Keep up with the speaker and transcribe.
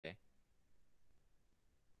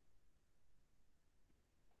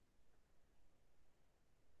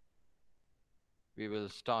We will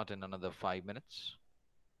start in another 5 minutes.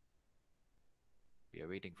 We are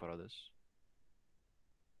waiting for others.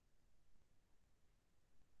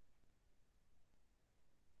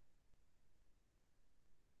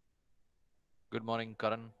 Good morning,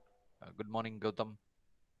 Karan. Good morning, Gautam.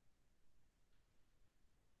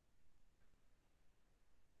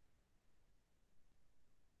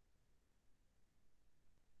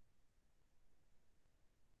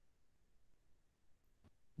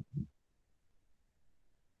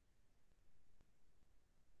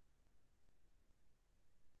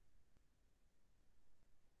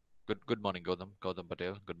 Good morning, Gautam. Gautam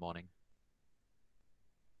Patel. Good morning.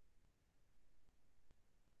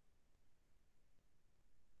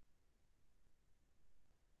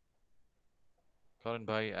 Karan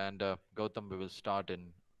Bhai and Gautam, we will start in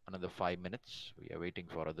another 5 minutes. We are waiting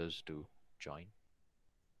for others to join.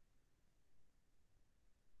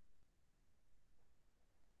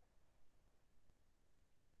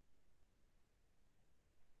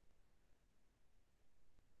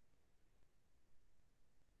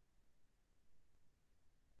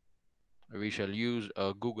 We shall use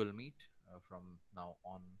Google Meet from now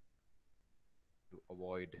on to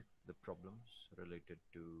avoid the problems related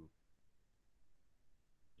to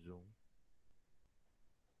Zoom.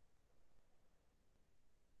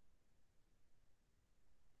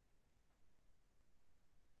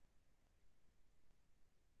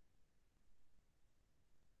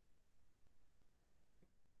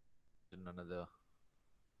 In another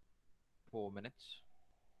 4 minutes.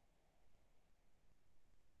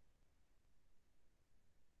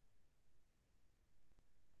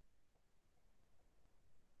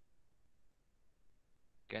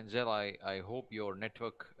 Kenzel, I hope your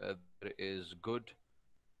network there is good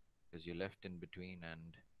because you left in between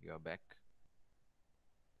and you are back.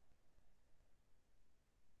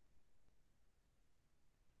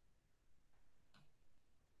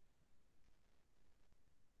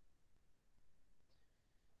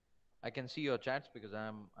 I can see your chats because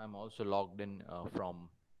I'm also logged in from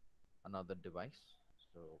another device.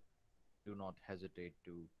 So do not hesitate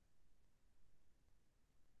to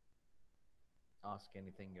ask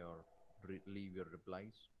anything or leave your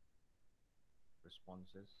replies,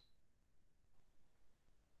 responses.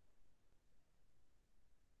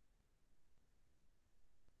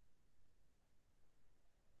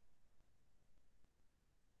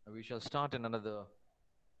 We shall start in another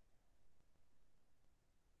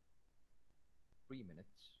 3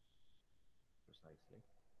 minutes precisely.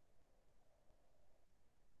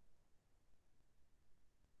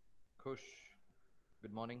 Kush,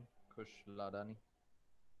 good morning. Kush Ladani.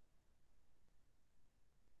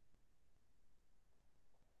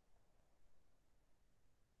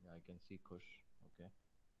 Yeah, I can see Kush. Okay.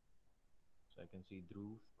 So I can see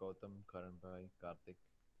Dhruv, Gautam, Karanbhai, Karthik,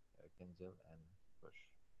 Kenzel, and Kush.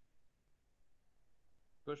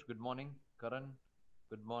 Kush, good morning. Karan,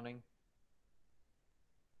 good morning.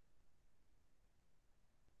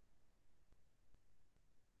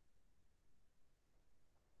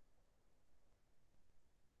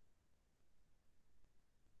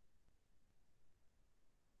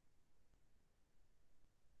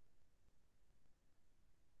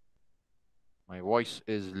 My voice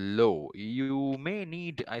is low. You may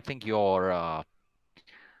need, I think, your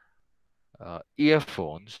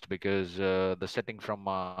earphones because the setting from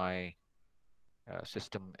my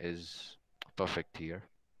system is perfect here.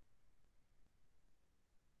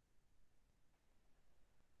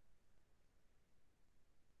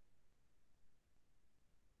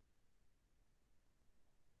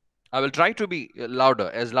 I will try to be louder,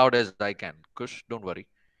 as loud as I can. Kush, don't worry.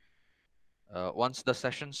 Once the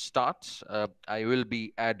session starts, I will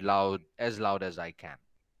be as loud as I can.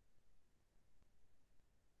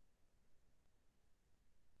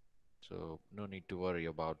 So no need to worry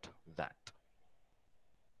about that.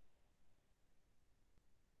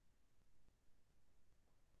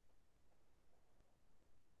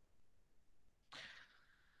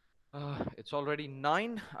 It's already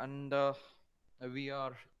 9, and we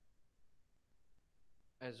are,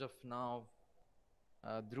 as of now,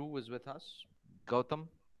 Dhruv is with us, Gautam,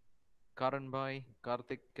 Karanbhai,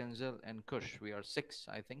 Karthik, Kenzel, and Kush. We are 6,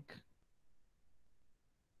 I think.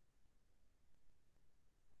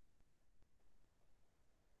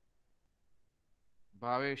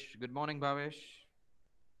 Bhavesh, good morning, Bhavesh.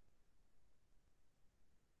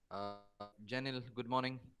 Janil, good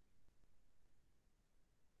morning.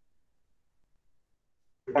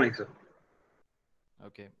 Morning, sir.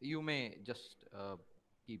 Okay, you may just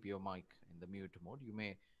keep your mic in the mute mode. You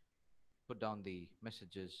may put down the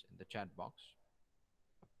messages in the chat box.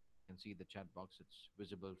 You can see the chat box, it's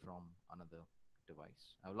visible from another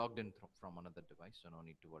device. I've logged in from another device, so no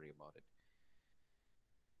need to worry about it.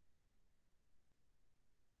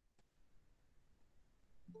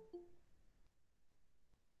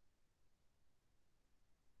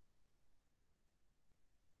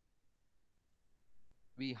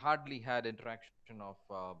 We hardly had interaction of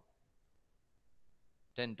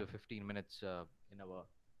 10 to 15 minutes in our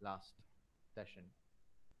last session.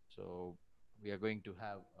 So we are going to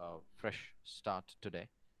have a fresh start today.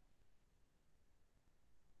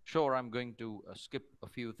 Sure, I'm going to skip a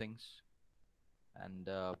few things, and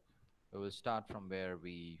we will start from where uh,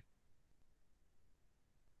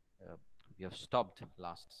 we have stopped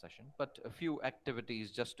last session. But a few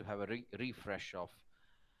activities just to have a refresh of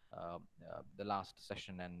the last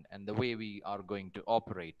session and the way we are going to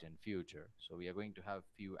operate in future. So we are going to have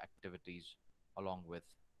few activities along with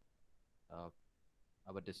uh,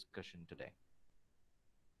 our discussion today.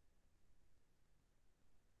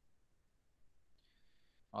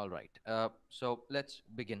 All right. So let's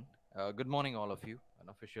begin. Good morning, all of you. An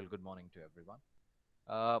official good morning to everyone.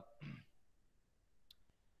 Uh,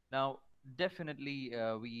 Now, definitely,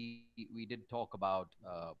 we did talk about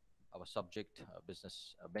our subject,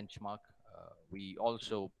 business benchmark. We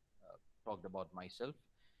also talked about myself,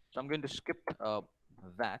 so I'm going to skip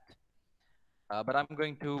that. But I'm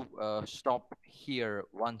going to stop here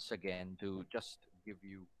once again to just give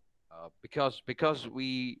you because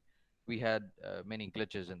we had many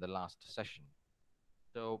glitches in the last session.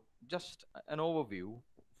 So just an overview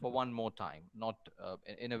for one more time, not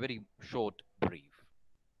in a very short brief.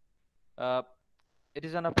 Uh, it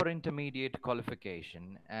is an upper intermediate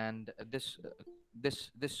qualification, and this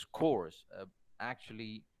course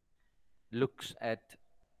actually looks at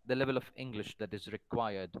the level of English that is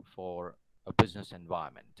required for a business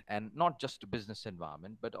environment, and not just a business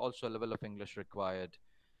environment, but also a level of English required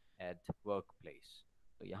at workplace.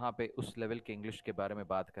 तो यहाँ पे उस level के English के बारे में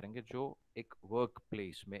बात करेंगे जो एक वर्क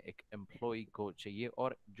प्लेस में एक एम्प्लॉय को चाहिए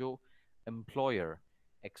और जो एम्प्लॉयर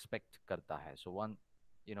एक्सपेक्ट करता है so one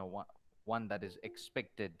one that is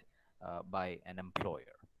expected by an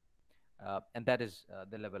employer. And that is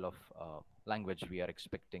the level of language we are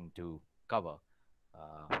expecting to cover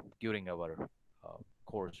during our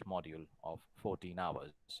course module of 14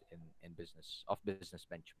 hours in business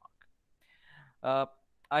benchmark. Uh,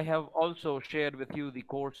 I have also shared with you the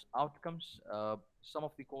course outcomes. Some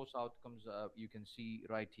of the course outcomes you can see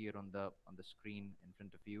right here on the screen in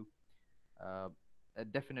front of you. Uh,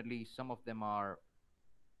 Definitely, some of them are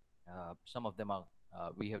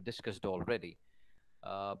we have discussed already.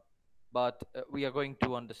 Uh, but we are going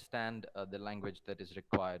to understand the language that is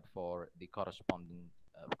required for the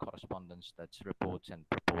correspondence, that's reports and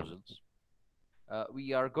proposals.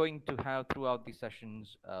 We are going to have throughout the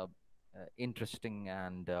sessions interesting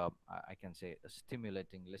and I can say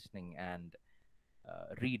stimulating listening and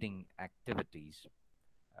reading activities,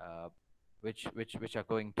 uh, which are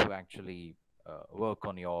going to actually work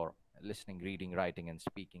on your listening, reading, writing, and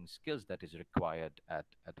speaking skills that is required at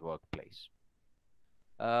workplace.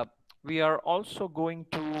 Uh, we are also going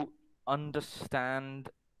to understand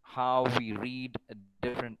how we read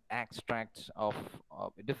different extracts of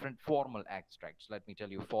different formal extracts. Let me tell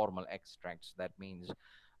you, formal extracts. That means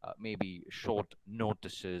maybe short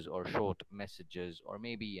notices or short messages, or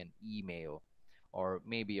maybe an email, or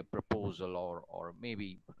maybe a proposal, or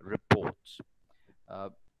maybe reports. Uh,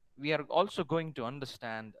 we are also going to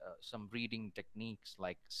understand some reading techniques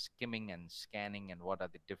like skimming and scanning and what are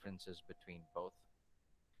the differences between both.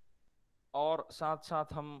 और साथ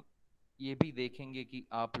साथ हम ये भी देखेंगे कि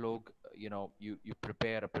आप लोग you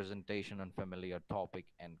prepare a presentation on familiar topic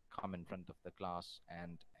and come in front of the class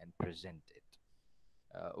and present it,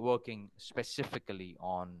 working specifically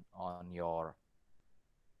uh, on your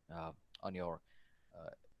uh,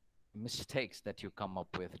 mistakes that you come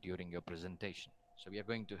up with during your presentation. So we are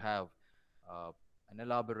going to have uh, an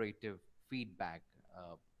elaborative feedback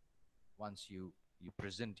once you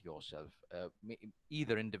present yourself,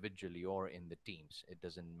 either individually or in the teams. It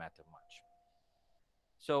doesn't matter much.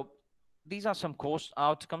 So these are some course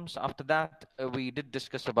outcomes. After that, we did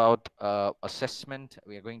discuss about assessment.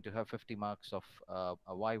 We are going to have 50 marks of a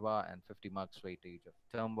viva and 50 marks weightage of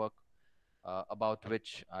term work, about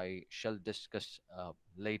which I shall discuss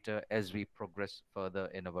later as we progress further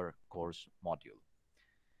in our course module.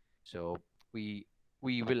 So we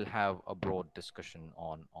we will have a broad discussion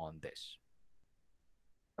on this.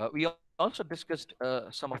 We also discussed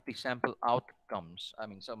some of the sample outcomes, I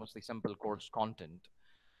mean, some of the sample course content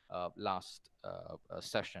last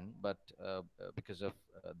session, but because of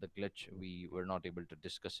the glitch, we were not able to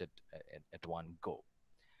discuss it at one go.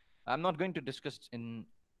 I'm not going to discuss in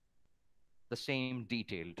the same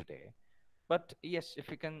detail today, But yes, if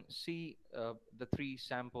you can see the three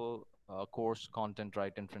sample course content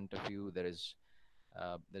right in front of you, there is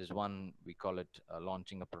one, we call it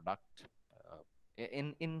launching a product.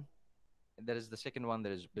 In There is the second one,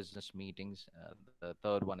 there is business meetings. The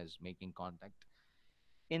third one is making contact.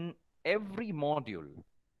 In every module,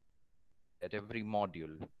 at every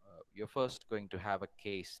module, you're first going to have a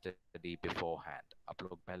case study beforehand. आप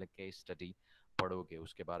लोग पहले case study पढ़ोगे,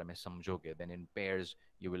 उसके बारे में समझोगे. Then in pairs,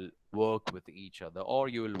 you will work with each other, or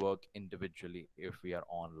you will work individually if we are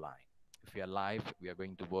online. If we are live, we are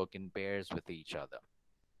going to work in pairs with each other.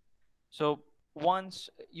 So once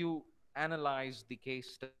you analyze the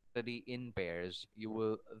case study in pairs, you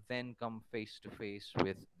will then come face to face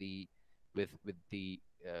with the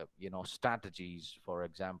strategies. For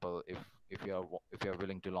example, if you are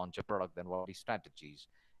willing to launch a product, then what are the strategies?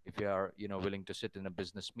 If you are willing to sit in a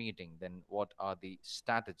business meeting, then what are the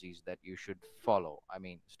strategies that you should follow? I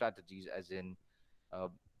mean, strategies as in uh,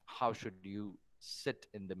 how should you sit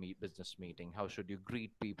in the business meeting? How should you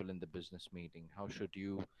greet people in the business meeting? How should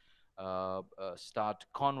you start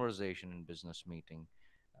conversation in business meeting?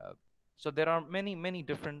 Uh, so there are many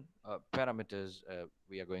different parameters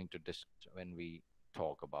we are going to discuss when we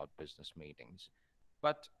talk about business meetings.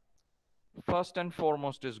 But first and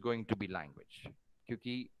foremost is going to be language,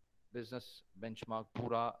 क्योंकि business benchmark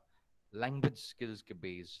पूरा language skills के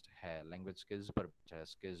based है, language skills पर based है,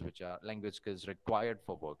 skills which are language skills required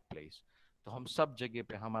for workplace. तो हम सब जगह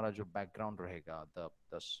पे हमारा जो background रहेगा,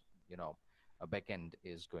 you know a back end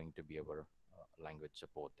is going to be our language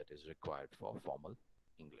support that is required for formal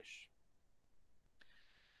English.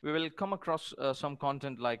 We will come across some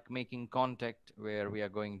content like making contact, where we are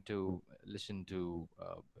going to listen to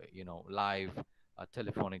live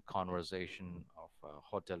telephonic conversation of a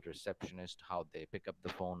hotel receptionist, how they pick up the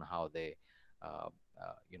phone, how they uh,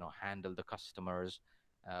 handle the customers.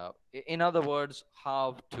 In other words,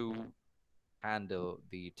 how to handle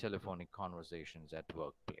the telephonic conversations at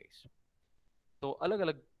workplace. So अलग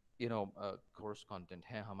अलग course content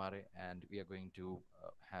है हमारे, and we are going to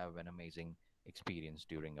have an amazing experience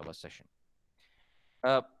during our session.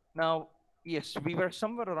 Uh, Now, yes, we were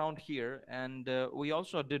somewhere around here, and we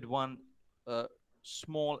also did one uh,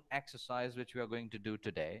 small exercise which we are going to do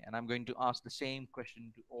today. And I'm going to ask the same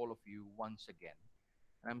question to all of you once again.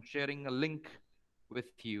 And I'm sharing a link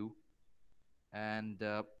with you, and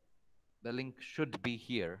the link should be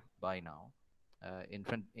here by now, in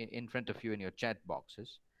front of you in your chat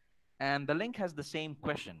boxes. And the link has the same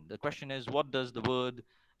question. The question is, what does the word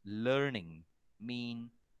learning mean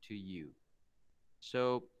to you?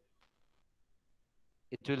 So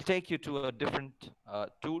it will take you to a different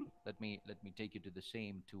tool. Let me take you to the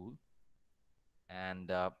same tool,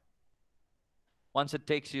 and once it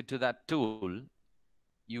takes you to that tool,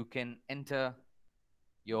 you can enter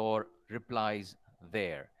your replies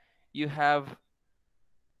there. You have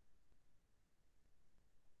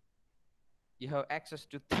you have access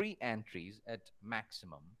to three entries at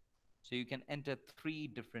maximum, so you can enter three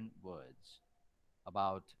different words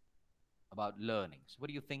about learning. So what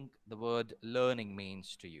do you think the word learning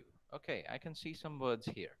means to you? Okay, I can see some words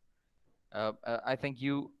here. I think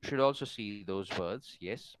you should also see those words.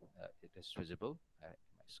 Yes, it is visible.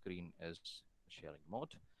 My screen is sharing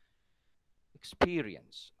mode.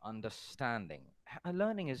 Experience, understanding.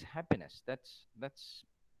 Learning is happiness. That's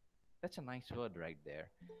a nice word right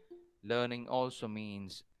there. Learning also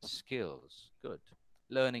means skills. Good.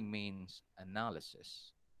 Learning means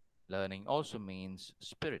analysis. Learning also means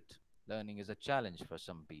spirit. Learning is a challenge for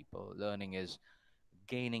some people. Learning is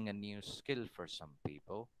gaining a new skill for some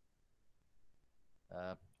people.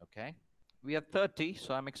 Okay. We are 30,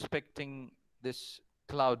 so I'm expecting this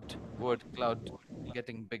word cloud,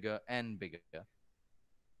 getting bigger and bigger.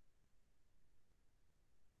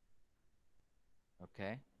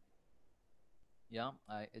 Okay. Yeah,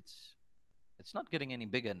 it's not getting any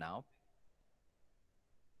bigger now.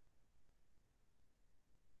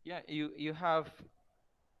 Yeah, you have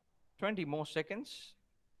 20 more seconds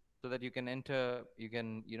so that you can enter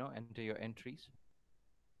your entries.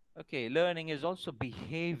 Okay, learning is also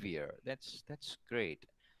behavior. That's great.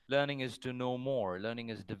 Learning is to know more. Learning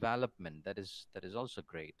is development. That is also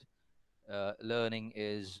great. Learning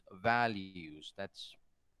is values. That's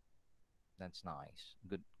nice.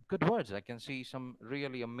 Good words. I can see some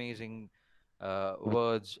really amazing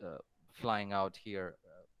words flying out here.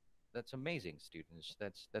 That's amazing, students.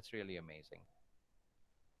 That's really amazing.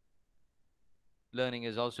 Learning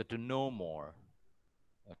is also to know more.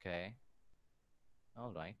 Okay.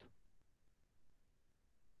 All right.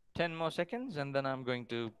 10 more seconds, and then I'm going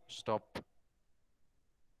to stop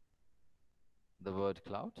the word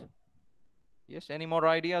cloud. Yes, any more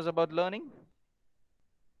ideas about learning?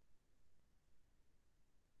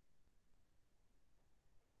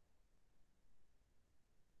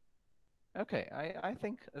 Okay, I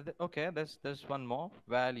think okay. There's one more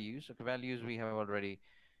values. Okay, values we have already.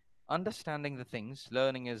 Understanding the things.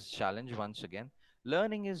 Learning is challenge once again.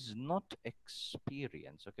 Learning is not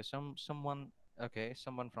experience. Okay, someone okay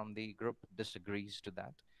someone from the group disagrees to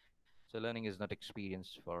that. So learning is not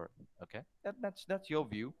experience for okay. That's your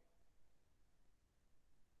view.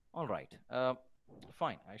 All right.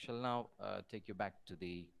 Fine. I shall now take you back to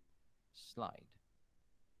the slide,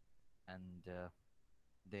 and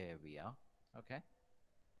there we are. Okay.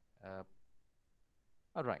 Uh,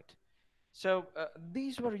 all right. So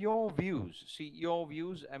these were your views. See, your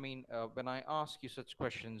views. I mean, when I ask you such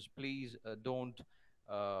questions, please don't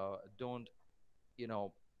you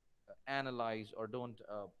know analyze or don't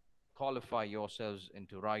qualify yourselves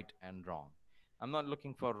into right and wrong. I'm not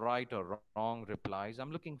looking for right or wrong replies.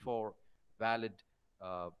 I'm looking for valid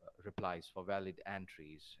uh, replies, for valid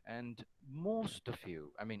entries. And most of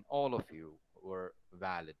you, I mean, all of you, were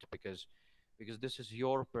valid because this is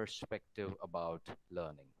your perspective about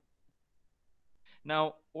learning.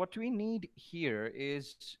 Now, what we need here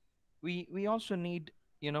is we also need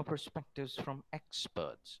perspectives from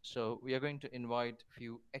experts. So we are going to invite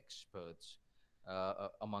few experts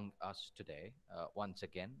among us today. Once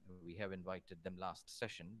again, we have invited them last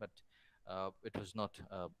session, but it was not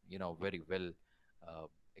very well uh,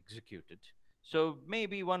 executed. So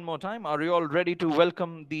maybe one more time. Are you all ready to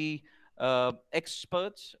welcome the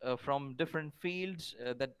experts from different fields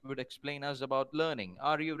that would explain us about learning?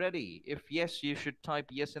 Are you ready? If yes, you should type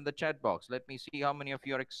yes in the chat box. Let me see how many of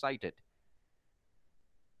you are excited.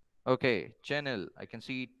 Okay, Chenil, I can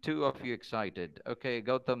see two of you excited. Okay,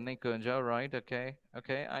 Gautam, Nikunja, right? Okay,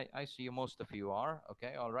 okay, I see most of you are.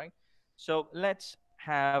 Okay, all right. So let's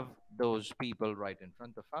have those people right in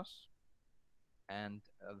front of us, and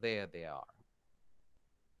there they are.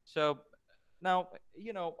 So now,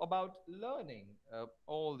 about learning,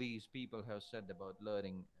 all these people have said about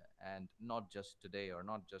learning, and not just today or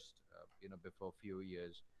not just, before a few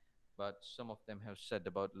years, but some of them have said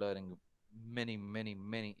about learning many, many,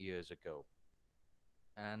 many years ago.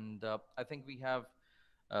 And I think we have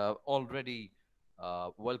already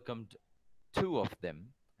welcomed two of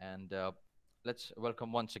them. And let's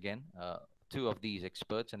welcome once again two of these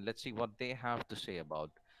experts, and let's see what they have to say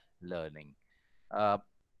about learning. Uh,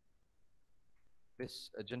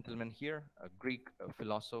 this gentleman here, a Greek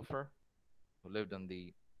philosopher who lived on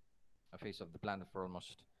the face of the planet for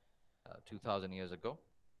almost 2,000 years ago,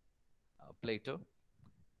 Plato.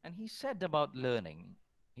 And he said about learning,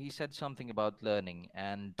 he said something about learning.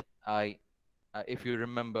 And if you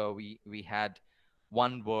remember, we had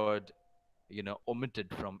one word,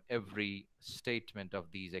 omitted from every statement of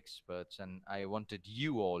these experts. And I wanted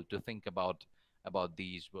you all to think about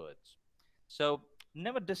these words. So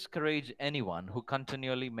never discourage anyone who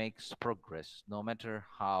continually makes progress, no matter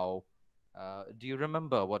how. Do you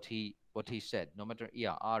remember what he said? No matter,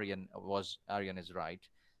 yeah, Aryan is right.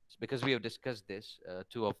 It's because we have discussed this,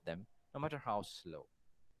 two of them. No matter how slow.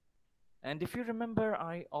 And if you remember,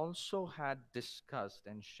 I also had discussed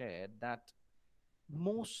and shared that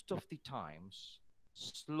most of the times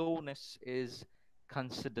slowness is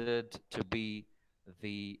considered to be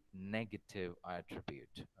the negative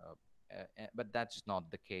attribute, but that's not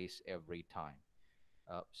the case every time.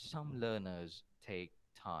 Some learners take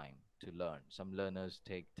time to learn, some learners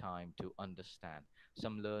take time to understand,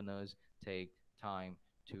 some learners take time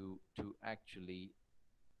to actually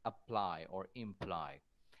apply or imply,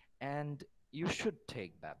 and you should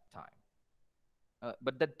take that time.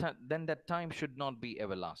 But then that time should not be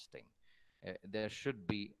everlasting. There should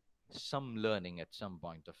be some learning at some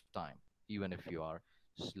point of time, even if you are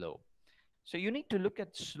slow. So you need to look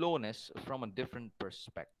at slowness from a different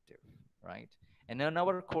perspective, right? And in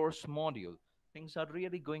our course module, things are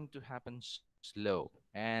really going to happen slow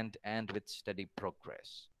and with steady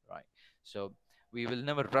progress, right? So we will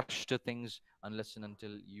never rush to things unless and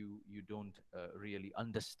until you don't really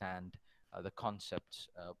understand the concepts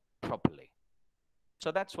properly.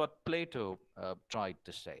 So that's what Plato tried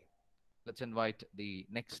to say. Let's invite the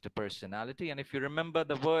next personality. And if you remember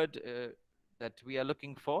the word that we are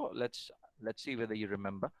looking for, let's see whether you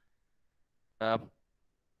remember. Uh,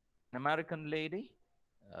 an American lady.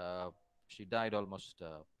 Uh, she died almost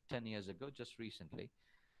 10 years ago, just recently.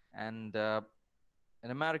 And an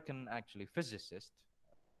American, actually, physicist.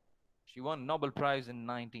 She won Nobel Prize in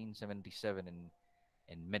 1977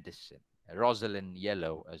 in medicine. Rosalind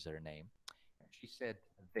Yellow is her name. She said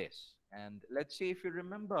this, and let's see if you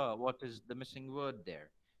remember what is the missing word there.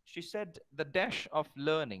 She said, "The dash of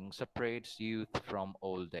learning separates youth from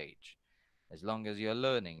old age. As long as you're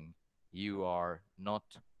learning, you are not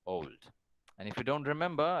old." And if you don't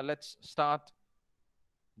remember, let's start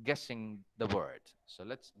guessing the word. So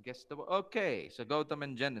let's guess the word. Okay, so Gautam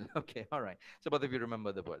and Janil. Okay, all right. So both of you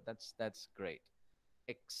remember the word. That's great.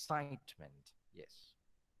 Excitement. Yes.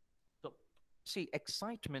 So see,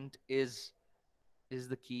 excitement is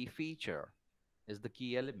the key feature, is the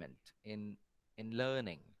key element in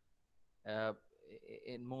learning. Uh,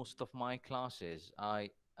 in most of my classes, I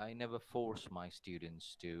never force my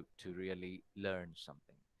students to really learn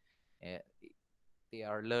something. Uh, they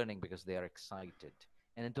are learning because they are excited,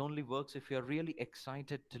 and it only works if you're really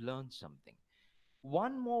excited to learn something.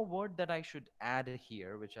 One more word that I should add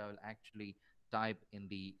here, which I will actually type in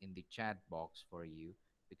the chat box for you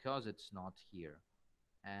because it's not here,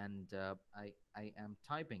 and I am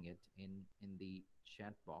typing it in the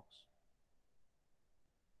chat box,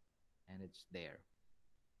 and it's there.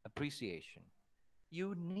 Appreciation.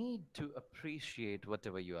 You need to appreciate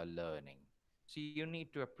whatever you are learning. So you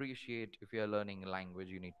need to appreciate, if you're learning language,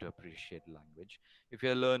 you need to appreciate language. If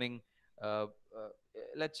you're learning, uh, uh,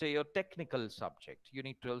 let's say, your technical subject, you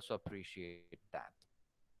need to also appreciate that.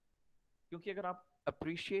 क्योंकि अगर आप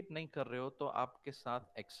appreciate नहीं कर रहे हो तो आपके साथ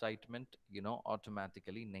excitement,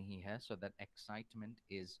 automatically नहीं है. So that excitement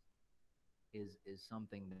is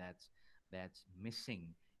something that's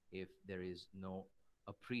missing if there is no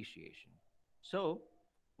appreciation. So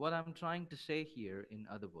what I'm trying to say here, in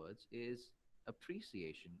other words, is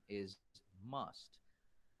appreciation is must,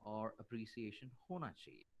 or appreciation hona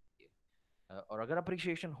chahiye. और अगर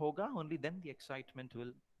appreciation होगा, only then the excitement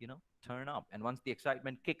will, turn up. And once the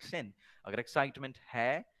excitement kicks in, अगर excitement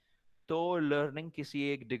है, तो learning किसी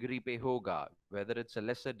एक degree पे होगा, whether it's a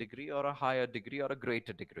lesser degree or a higher degree or a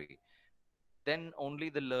greater degree. Then only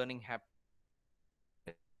the learning happens.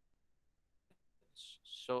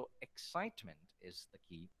 So excitement is the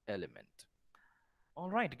key element. All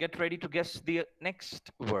right, get ready to guess the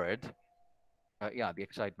next word. Yeah, the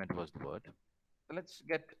excitement was the word. So let's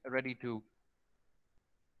get ready to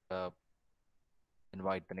uh,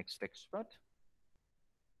 invite the next expert.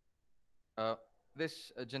 Uh,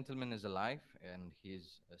 this gentleman is alive and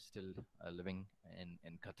he's still living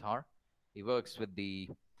in Qatar. He works with the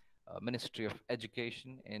Ministry of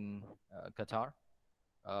Education in Qatar.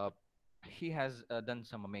 Uh, he has done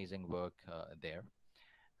some amazing work there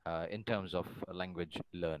in terms of language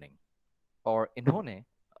learning. और इन्होंने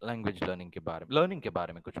language learning के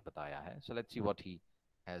बारे में कुछ बताया है. So let's see what he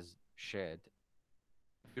has shared.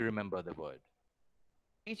 If you remember the word.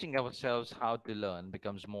 Teaching ourselves how to learn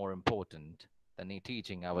becomes more important than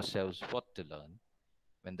teaching ourselves what to learn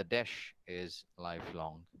when the dash is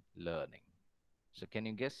lifelong learning. So, can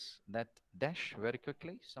you guess that dash very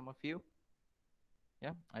quickly, some of you?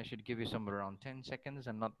 Yeah, I should give you somewhere around 10 seconds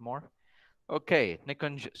and not more. Okay,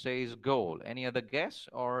 Nikunj says goal. Any other guess,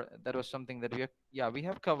 or that was something that yeah, we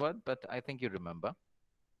have covered, but I think you remember.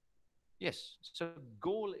 Yes, so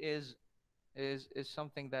goal is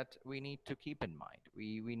something that we need to keep in mind.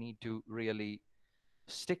 We need to really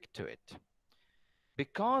stick to it,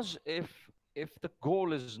 because if the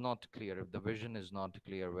goal is not clear, if the vision is not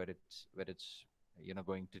clear, where it's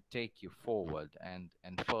going to take you forward and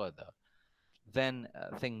further, then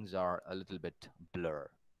things are a little bit blur.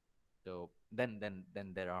 So then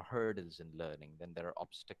there are hurdles in learning, then there are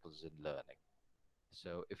obstacles in learning.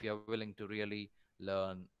 So if you're willing to really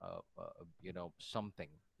learn something,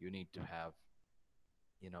 you need to have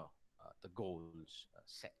the goals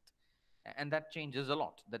set. And that changes a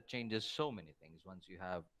lot. That changes so many things once you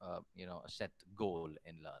have a set goal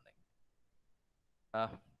in learning. uh,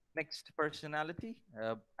 Next personality,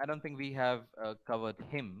 I don't think we have covered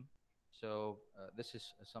him. So this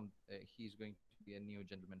is he's going to be a new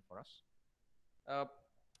gentleman for us. uh,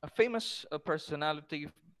 a famous personality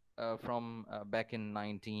from back in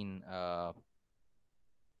 19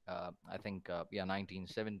 I think yeah,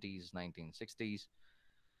 1970s, 1960s,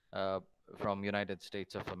 uh, from United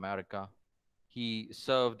States of America. He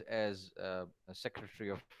served as a Secretary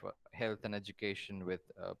of Health and Education with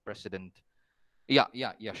President. Yeah,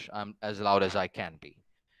 yeah, yes, I'm as loud as I can be.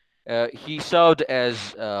 He served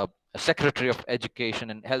as a Secretary of Education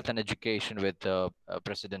and Health and Education with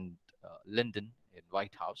President Lyndon in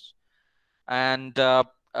White House, and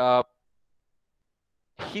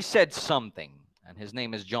he said something. And his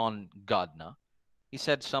name is John Gardner. He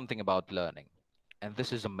said something about learning, and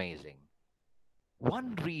this is amazing.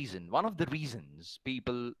 One of the reasons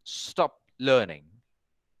people stop learning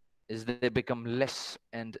is they become less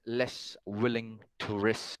and less willing to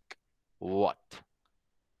risk what?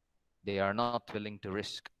 They are not willing to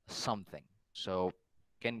risk something. So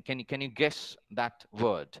Can you guess that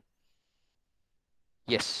word?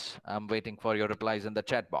 Yes, I'm waiting for your replies in the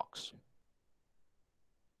chat box.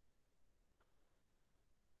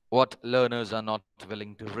 What learners are not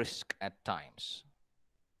willing to risk at times?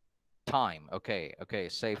 Time. Okay, okay.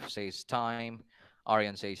 Safe says time.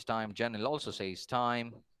 Aryan says time. Janil also says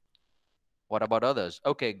time. What about others?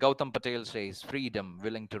 Okay, Gautam Patel says freedom,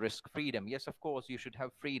 willing to risk freedom. Yes, of course, you should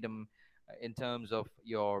have freedom in terms of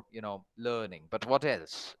your, learning. But what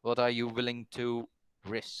else? What are you willing to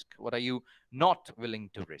risk? What are you not willing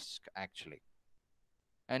to risk, actually?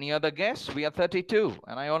 Any other guess? We are 32,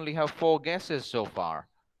 and I only have four guesses so far.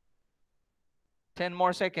 10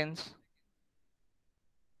 more seconds.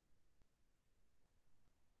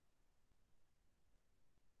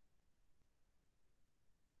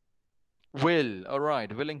 Will, all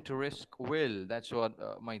right, willing to risk will. That's what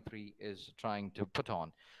my three is trying to put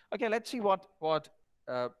on. Okay, let's see what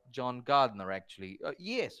John Gardner actually.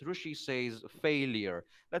 Yes, Rushi says failure.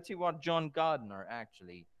 Let's see what John Gardner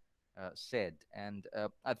actually said, and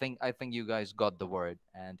I think you guys got the word,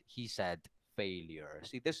 and he said failure.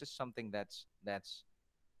 See, this is something that's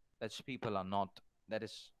people are not. That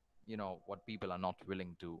is, what people are not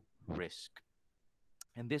willing to risk,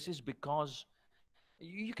 and this is because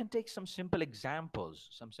you can take some simple examples,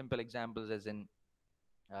 as in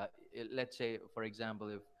let's say, for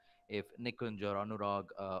example, if Nikunj or Anurag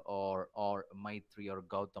or Maitri or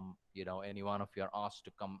Gautam, any one of you are asked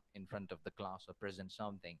to come in front of the class or present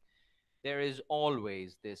something, there is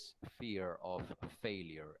always this fear of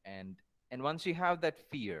failure, and once you have that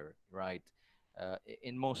fear, right,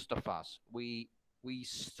 in most of us, we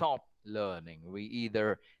stop learning. We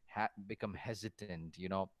either become hesitant,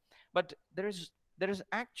 but there is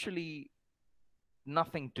actually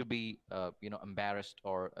nothing to be embarrassed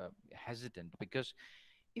or hesitant, because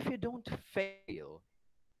if you don't fail,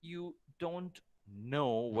 you don't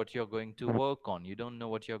know what you're going to work on. You don't know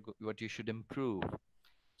what you should improve.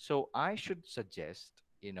 So I should suggest,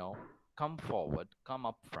 come forward, come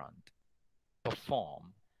up front,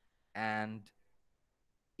 perform, and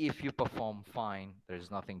if you perform fine,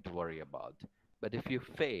 there's nothing to worry about. But if you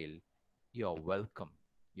fail, you're welcome.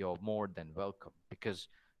 You're more than welcome, because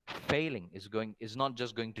failing is not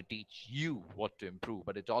just going to teach you what to improve,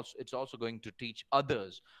 but it's also going to teach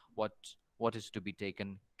others what what is to be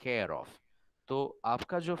taken care of. तो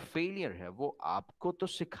आपका जो failure है वो आपको तो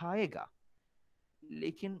सिखाएगा,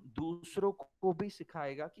 लेकिन दूसरों को भी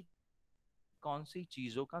सिखाएगा कि कौन सी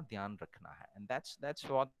चीजों का ध्यान रखना है. And that's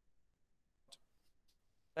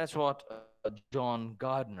what John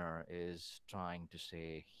Gardner is trying to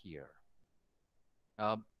say here.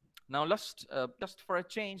 Uh, Now, just for a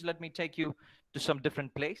change, let me take you to some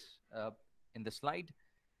different place in the slide.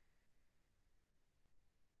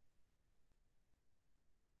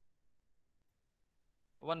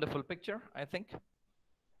 Wonderful picture, I think.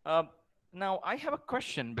 Uh, Now, I have a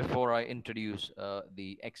question before I introduce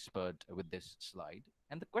the expert with this slide.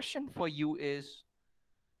 And the question for you is,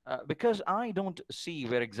 because I don't see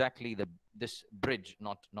where exactly this bridge,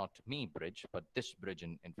 not me bridge, but this bridge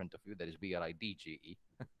in front of you, that is BRIDGE.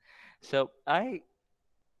 So I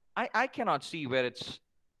cannot see where it's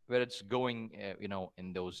going,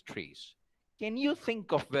 in those trees. Can you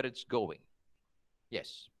think of where it's going?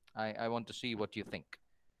 Yes, I want to see what you think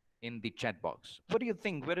in the chat box. What do you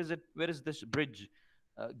think? Where is it? Where is this bridge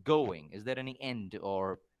going? Is there any end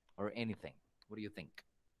or anything? What do you think?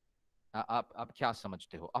 आप क्या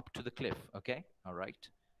समझते हो? Up to the cliff. Okay, all right.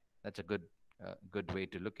 That's a good way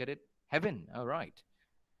to look at it. Heaven. All right.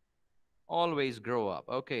 Always grow up.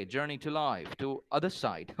 Okay, journey to life, to other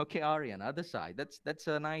side. Okay, Aryan, other side. That's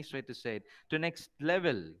a nice way to say it. To next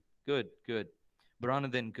level. Good, good.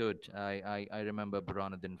 Burhanuddin, good. I remember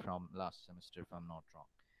Burhanuddin from last semester, if I'm not wrong.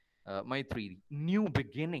 Maitri, new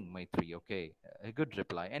beginning, Maitri. Okay, a good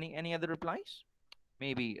reply. Any other replies?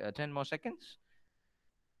 Maybe 10 more seconds.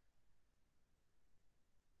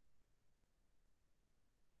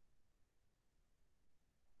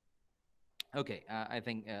 Okay, I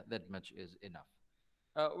think that much is enough.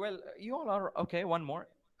 Well, you all are okay. One more,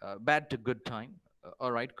 bad to good time.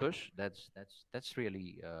 All right, Kush, that's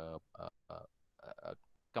really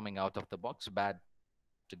coming out of the box. Bad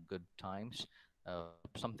to good times,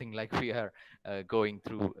 something like we are going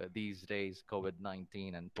through these days,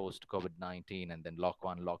 COVID-19 and post-COVID-19, and then lock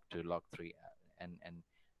one, lock two, lock three, and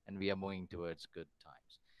we are moving towards good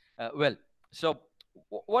times. Well, so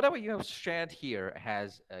whatever you have shared here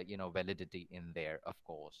has validity in there, of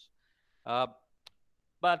course. Uh,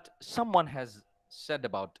 but someone has said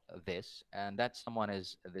about this, and that someone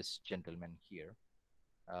is this gentleman here.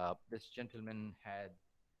 This gentleman had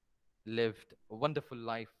lived a wonderful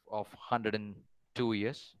life of 2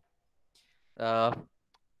 years. Uh,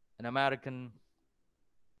 an American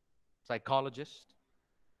psychologist,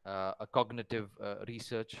 a cognitive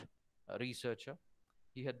researcher.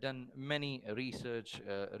 He had done many research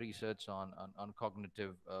on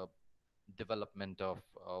cognitive development of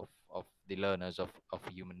the learners of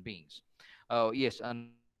human beings. Oh yes,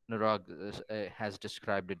 Anurag has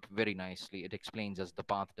described it very nicely. It explains as the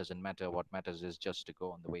path doesn't matter. What matters is just to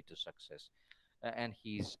go on the way to success. And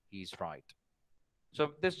he's right.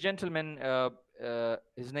 So this gentleman,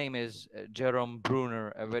 his name is Jerome Bruner,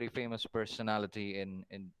 a very famous personality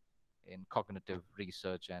in cognitive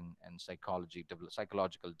research and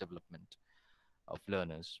psychological development of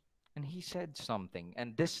learners. And he said something,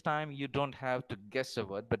 and this time you don't have to guess a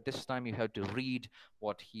word, but this time you have to read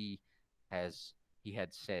what has he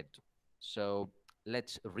had said. So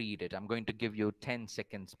let's read it. I'm going to give you 10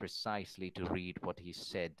 seconds precisely to read what he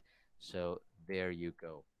said. So there you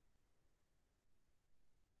go.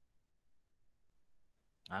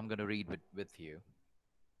 I'm going to read with you.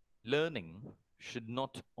 Learning should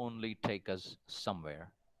not only take us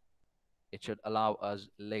somewhere, it should allow us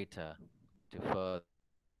later to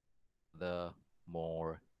further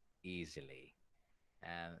more easily.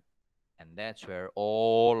 And and that's where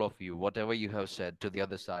all of you, whatever you have said, to the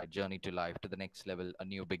other side, journey to life, to the next level, a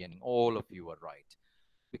new beginning, all of you are right.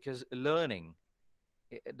 Because learning,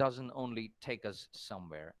 it doesn't only take us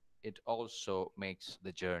somewhere, it also makes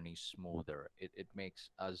the journey smoother. It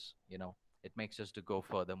makes us, it makes us to go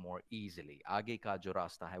further more easily. आगे का जो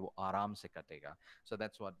रास्ता है वो आराम से कटेगा. So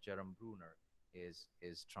that's what Jerome Bruner is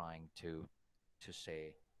trying to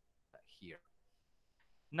say here.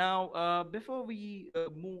 Now, before we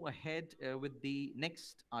move ahead with the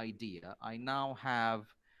next idea, I now have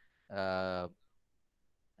uh,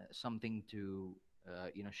 something to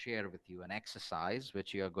share with you, an exercise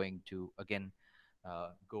which you are going to again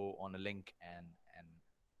go on a link and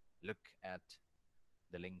look at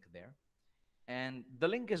the link there, and the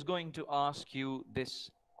link is going to ask you this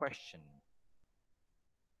question,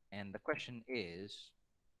 and the question is,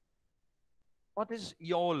 what is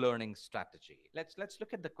your learning strategy? Let's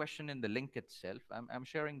look at the question in the link itself. I'm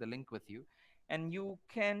sharing the link with you, and you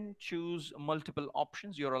can choose multiple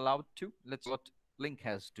options. You're allowed to. Let's see what link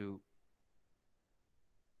has to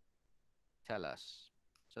tell us.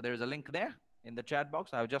 So there is a link there in the chat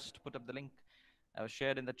box. I've just put up the link. I was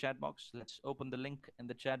shared in the chat box. Let's open the link in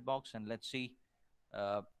the chat box and let's see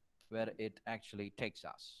uh, where it actually takes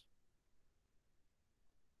us.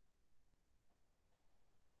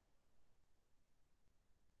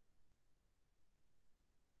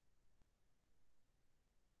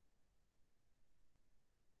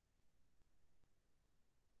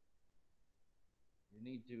 You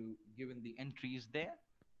need to give in the entries there,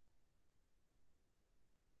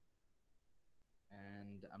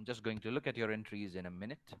 and I'm just going to look at your entries in a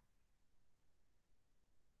minute.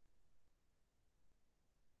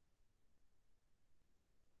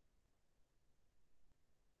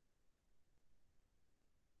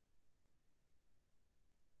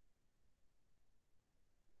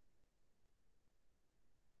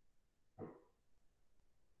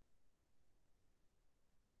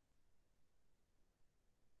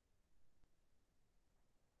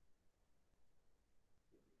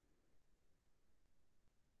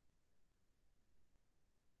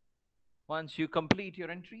 Once you complete your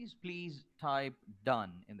entries, please type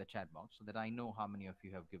done in the chat box so that I know how many of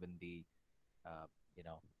you have given the, uh, you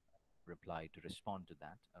know, reply to respond to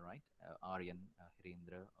that. All right. Aryan,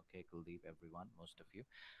 Hirendra, okay, Kuldeep, everyone, most of you.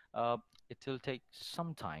 Uh, it will take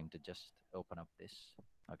some time to just open up this.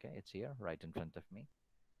 Okay, it's here right in front of me.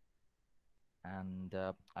 And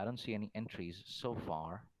I don't see any entries so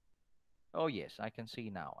far. Oh, yes, I can see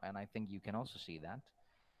now. And I think you can also see that.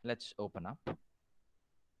 Let's open up.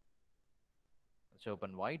 Let's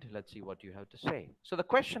open wide. Let's see what you have to say. So the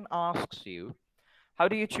question asks you, how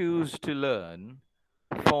do you choose to learn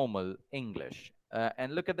formal English?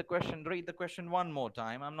 And look at the question, read the question one more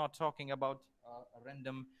time. I'm not talking about a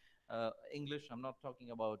random English. I'm not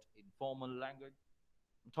talking about informal language.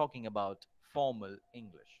 I'm talking about formal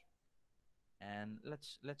English. And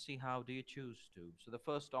let's see, how do you choose to? So the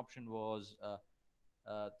first option was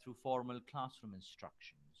through formal classroom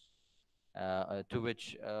instructions, to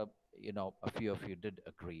which a few of you did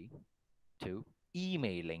agree to.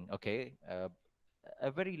 Emailing, okay,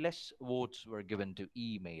 a very less votes were given to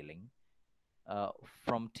emailing, uh,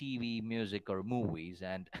 from TV, music, or movies,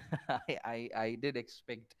 and I did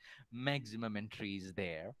expect maximum entries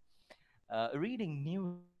there. Reading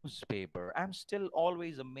newspaper, I'm still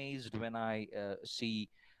always amazed when I see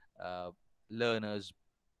uh, learners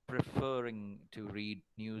preferring to read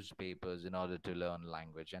newspapers in order to learn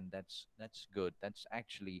language, and that's good. That's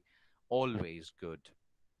actually always good.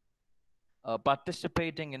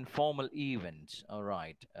 Participating in formal events, all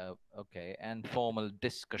right, okay, and formal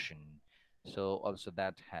discussion. So also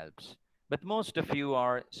that helps. But most of you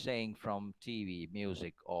are saying from TV,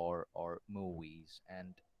 music, or movies,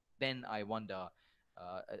 and then I wonder,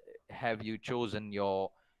 have you chosen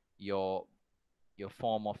your your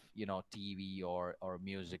form of TV or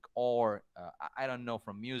music, or I don't know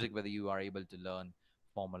from music whether you are able to learn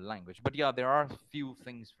formal language, but yeah, there are few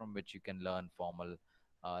things from which you can learn formal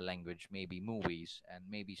language, maybe movies and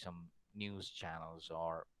maybe some news channels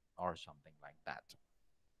or something like that.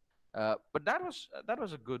 But that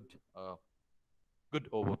was a good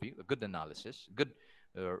overview, a good analysis, good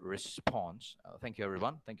response. Thank you,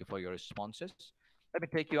 everyone. Thank you for your responses. Let me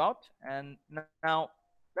take you out, and now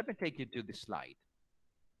let me take you to the slide.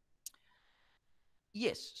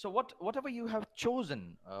 Yes. So whatever you have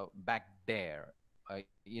chosen back there,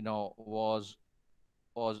 was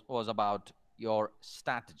about your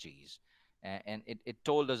strategies, and it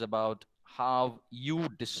told us about how you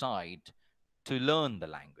decide to learn the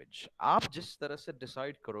language. आप जिस तरह से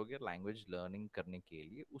decide करोगे language learning करने के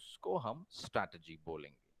लिए उसको हम strategy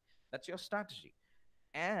बोलेंगे. That's your strategy.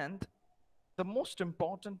 And the most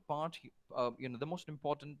important part, the most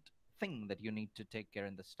important thing that you need to take care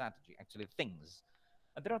in the strategy, actually things,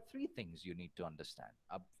 there are three things you need to understand.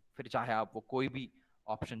 अब फिर चाहे आप वो कोई भी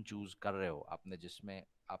option choose कर रहे हो, आपने जिसमें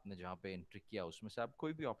आपने जहाँ पे एंट्री किया उसमें से आप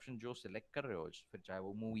कोई भी ऑप्शन जो सिलेक्ट कर रहे हो, फिर चाहे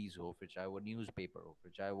वो मूवीज हो, फिर चाहे वो न्यूज़पेपर हो,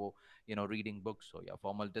 फिर चाहे वो रीडिंग बुक्स हो या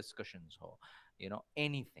फॉर्मल डिस्कशंस हो,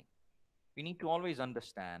 anything, we need to always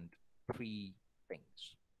understand three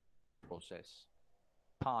things: process,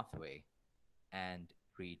 pathway, and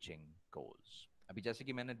reaching goals. अभी जैसे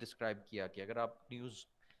कि मैंने डिस्क्राइब किया कि अगर आप न्यूज़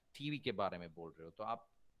टीवी के बारे में बोल रहे हो तो आप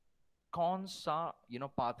कौन सा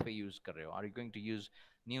pathway use कर रहे हो? Are you going to use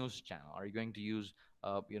news channel? Are you going to use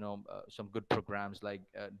some good programs like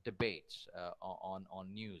debates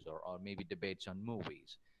on news, or maybe debates on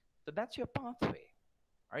movies? So that's your pathway.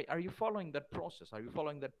 Are you following that process? Are you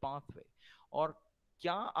following that pathway? और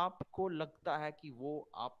क्या आपको लगता है कि वो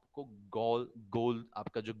आपको गोल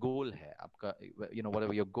आपका जो गोल है आपका,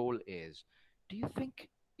 whatever your goal is, do you think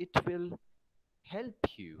it will help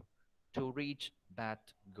you to reach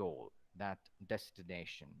that goal, that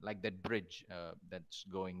destination, like that bridge that's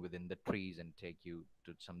going within the trees and take you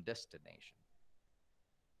to some destination?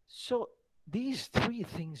 So these three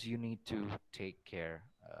things you need to take care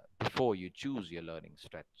before you choose your learning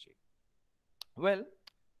strategy. Well,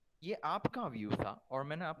 ये आपका view था और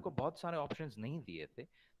मैंने आपको बहुत सारे options नहीं दिए थे.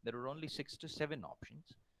 There were only 6 to 7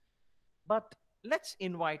 options. But let's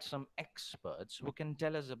invite some experts who can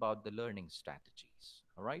tell us about the learning strategies.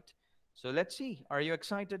 All right. So let's see. Are you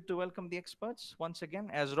excited to welcome the experts once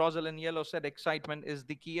again? As Rosalind Yellow said, excitement is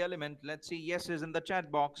the key element. Let's see yeses in the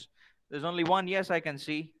chat box. There's only one yes I can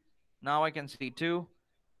see. Now I can see two.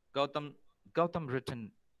 Gautam, Gautam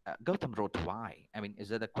written. Gautam wrote why. I mean, is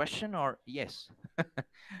that a question or yes?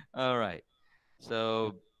 All right.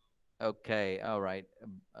 So okay, all right.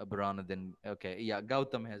 Burhanuddin. Okay, yeah.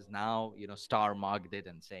 Gautam has now, star marked it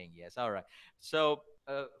and saying yes. All right. So,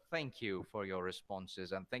 thank you for your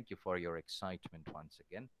responses and thank you for your excitement once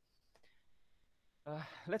again.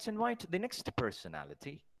 Let's invite the next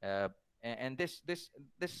personality. And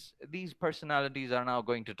these personalities are now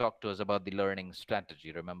going to talk to us about the learning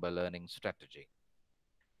strategy. Remember, learning strategy.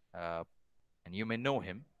 Uh, and you may know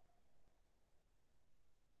him.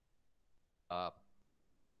 Uh,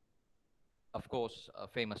 of course, a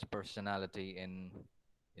famous personality in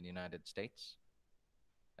the United States.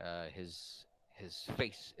 His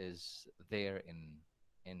face is there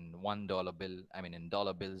in $1 bill. I mean, in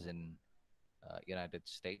dollar bills in United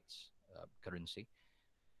States currency,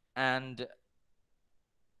 and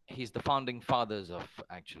he's the founding fathers of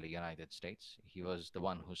actually United States. He was the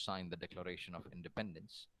one who signed the Declaration of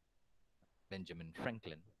Independence, Benjamin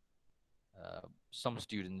Franklin. Some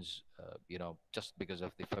students, just because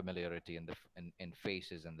of the familiarity and in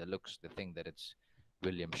faces and the looks, they think that it's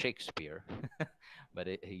William Shakespeare, but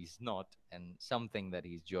he's not, and some think that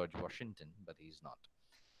he's George Washington, but he's not.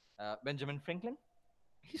 Benjamin Franklin,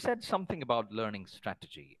 he said something about learning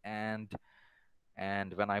strategy, and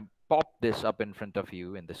when I pop this up in front of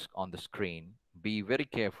you in this on the screen, be very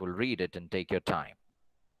careful, read it, and take your time.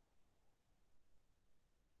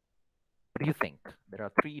 What do you think? There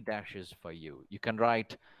are three dashes for you. You can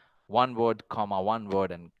write one word, comma, one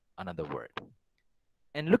word, and another word.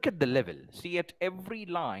 And look at the level. See, at every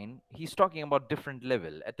line, he's talking about different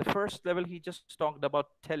level. At the first level, he just talked about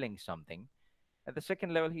telling something. At the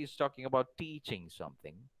second level, he's talking about teaching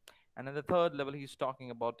something. And in the third level, he's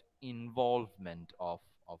talking about involvement of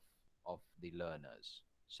of the learners.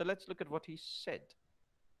 So let's look at what he said.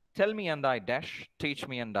 Tell me and I dash, teach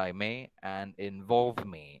me and I may, and involve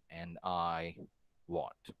me and I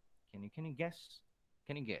what? Can you guess?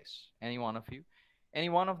 Can you guess? Any one of you? Any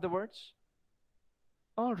one of the words?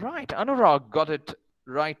 All right, Anurag got it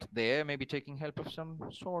right there. Maybe taking help of some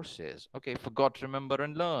sources. Okay, forgot, remember,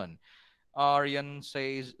 and learn. Aryan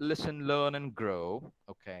says, listen, learn, and grow.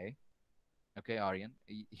 Okay, okay, Aryan.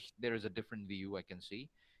 There is a different view I can see.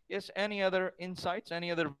 Yes, any other insights?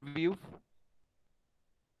 Any other view?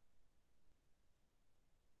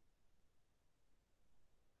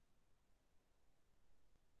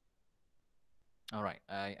 All right,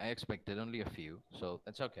 I expected only a few, so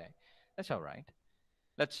that's okay. That's all right.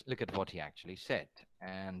 Let's look at what he actually said.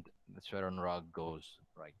 And that's where Anurag goes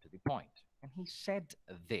right to the point. And he said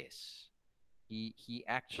this. He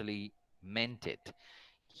actually meant it.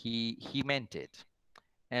 He meant it.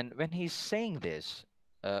 And when he's saying this,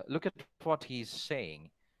 look at what he's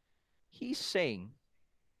saying. He's saying,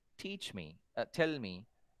 "Teach me, tell me,"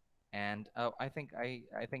 and I think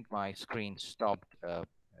my screen stopped.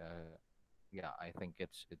 Yeah, I think it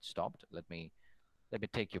stopped. Let me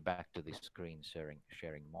take you back to the screen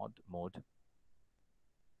sharing mode.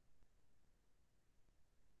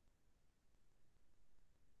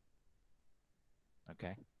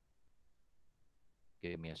 Okay,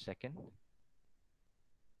 give me a second.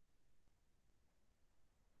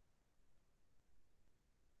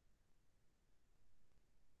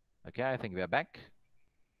 Okay, I think we are back.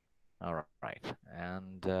 All right,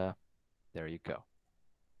 and there you go.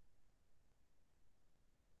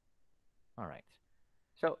 All right.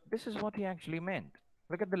 So this is what he actually meant.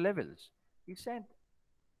 Look at the levels. He said,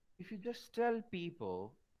 if you just tell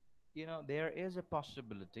people, there is a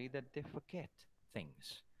possibility that they forget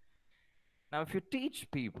things. Now, if you teach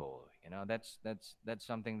people, that's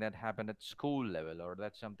something that happened at school level, or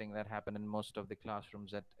that's something that happened in most of the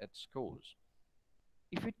classrooms at schools.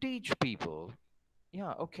 If you teach people,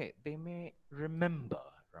 yeah, okay, they may remember,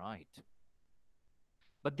 right?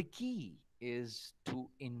 But the key is to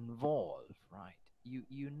involve, right?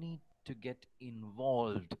 You need to get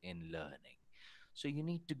involved in learning. So you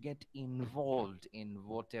need to get involved in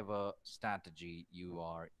whatever strategy you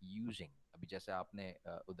are using. अभी जैसे आपने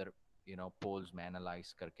उधर polls में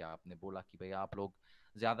analyse करके आपने बोला कि भाई आप लोग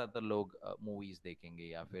ज्यादातर लोग मूवीज देखेंगे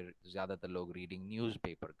या फिर ज्यादातर लोग रीडिंग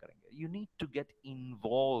न्यूज़पेपर करेंगे. You need to get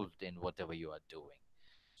involved in whatever you are doing.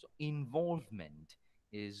 So involvement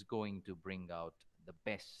is going to bring out the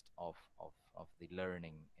best of the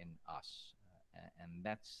learning in us. And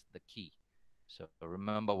that's the key. So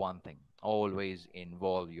remember one thing, always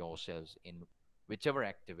involve yourselves in whichever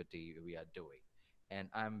activity we are doing. And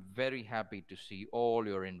I'm very happy to see all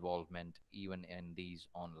your involvement, even in these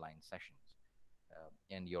online sessions,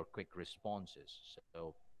 and your quick responses.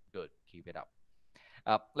 So good, keep it up.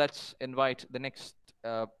 Let's invite the next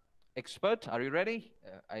uh, expert. Are you ready?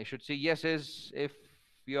 I should see yeses if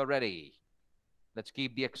you're ready. Let's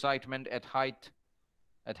keep the excitement at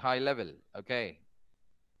high level. Okay.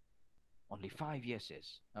 Only five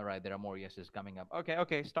yeses. All right, there are more yeses coming up. Okay,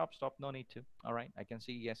 okay, stop, stop. No need to. All right, I can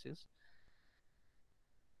see yeses.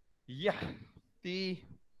 Yeah. The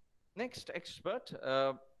next expert,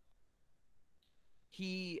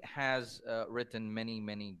 he has written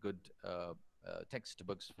many good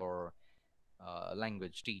textbooks for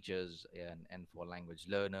language teachers and for language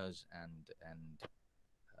learners, and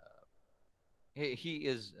he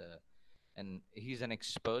is and he's an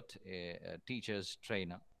expert, a teacher's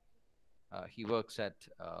trainer. He works at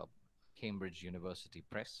Cambridge University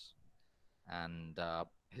Press, and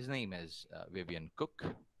his name is Vivian Cook.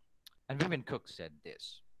 And Vivian Cook said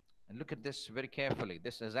this, and look at this very carefully.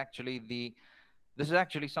 This is actually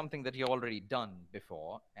something that you already done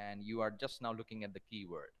before, and you are just now looking at the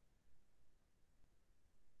keyword.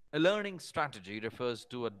 A learning strategy refers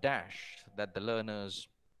to a dash that the learner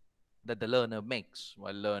makes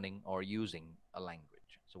while learning or using a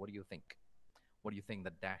language. So what do you think? What do you think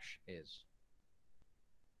the dash is?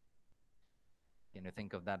 Can you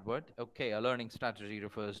think of that word? Okay, a learning strategy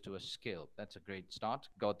refers to a skill. That's a great start.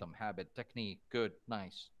 Gautam, habit, technique. Good,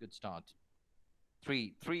 nice, good start.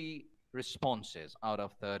 Three responses out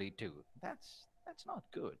of 32. That's not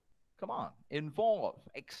good. Come on, involve,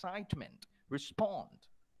 excitement, respond.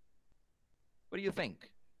 What do you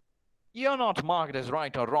think? You're not marked as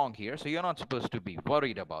right or wrong here, so you're not supposed to be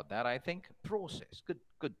worried about that. I think process. Good,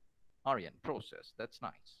 good. Aryan, process. That's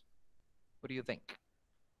nice. What do you think?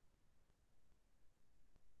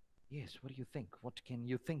 Yes, what do you think? What can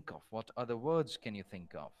you think of? What other words can you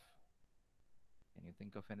think of? Can you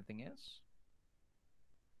think of anything else?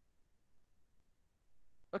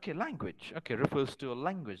 Okay, language. Okay, refers to a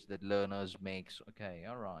language that learners makes. Okay,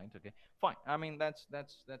 all right. Okay, fine. I mean, that's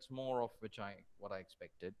more of which I what I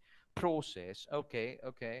expected. Process. Okay,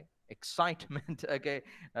 okay. Excitement. Okay,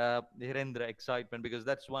 Hirendra, excitement, because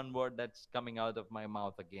that's one word that's coming out of my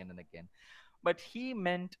mouth again and again. But he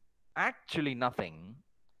meant actually nothing.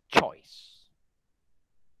 Choice,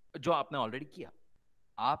 जो आपने already किया.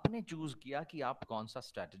 आपने choose किया कि आप कौन सा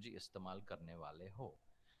strategy इस्तेमाल करने वाले हो.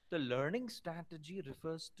 The learning strategy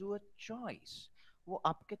refers to a choice. वो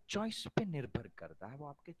आपके चॉइस पे निर्भर करता है, वो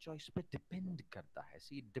आपके चॉइस पे डिपेंड करता है.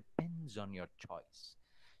 See it depends on your choice.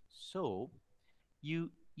 So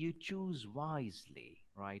you choose wisely,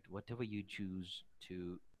 right? Whatever you choose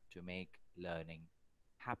to make learning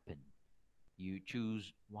happen, you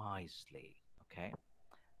choose wisely. Okay.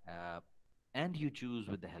 uh, and you choose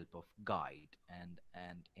with the help of guide, and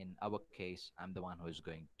in our case, I'm the one who is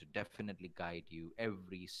going to definitely guide you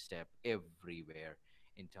every step, everywhere,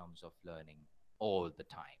 in terms of learning, all the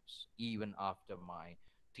times, even after my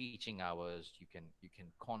teaching hours. You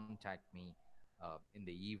can contact me in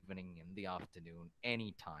the evening, in the afternoon,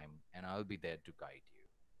 anytime, and I'll be there to guide you.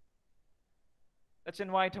 Let's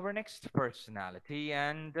invite our next personality,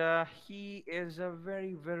 and he is a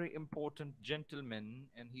very, very important gentleman,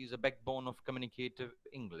 and he's a backbone of communicative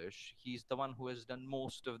English. He's the one who has done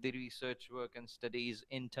most of the research work and studies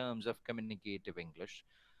in terms of communicative English.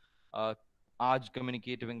 uh, आज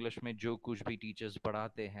communicative English में जो कुछ भी teachers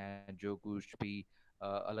पढ़ाते हैं, जो कुछ भी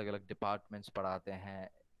अलग अलग डिपार्टमेंट्स पढ़ाते हैं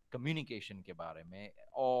कम्युनिकेशन के बारे में,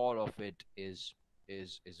 all of it is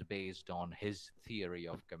based on his theory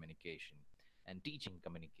of communication and teaching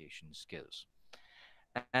communication skills.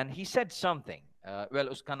 And he said something. Well,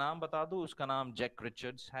 उसका नाम बता दो. उसका नाम जैक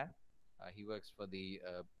रिचर्ड्स है. He works for the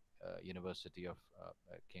University of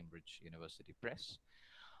Cambridge University Press.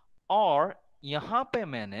 और यहाँ पे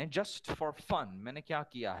मैंने जस्ट फॉर फन मैंने क्या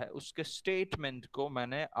किया है, उसके स्टेटमेंट को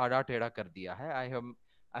मैंने आड़ा टेढ़ा कर दिया है.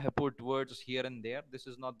 I have put words here and there. This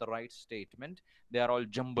is not the right statement. They are all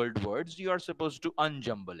jumbled words. You are supposed to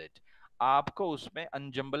unjumble it. आपको उसमें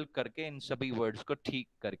unjumble करके इन सभी words को ठीक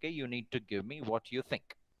करके you need to give me what you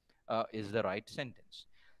think is the right sentence.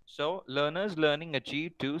 So learners learning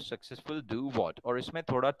achieve to successful do what, और इसमें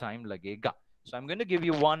थोड़ा time लगेगा. So I'm going to give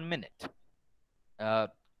you 1 minute. uh,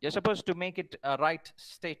 you're supposed to make it a right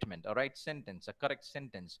statement, a right sentence, a correct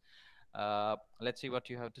sentence. Let's see what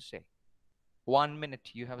you have to say. 1 minute,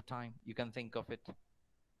 you have time. You can think of it.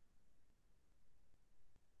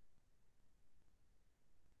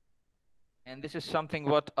 And this is something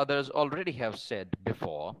what others already have said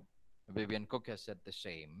before. Vivian Cook has said the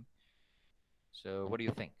same. So, what do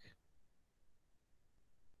you think?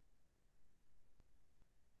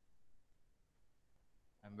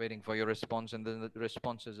 I'm waiting for your response and the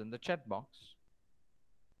responses in the chat box.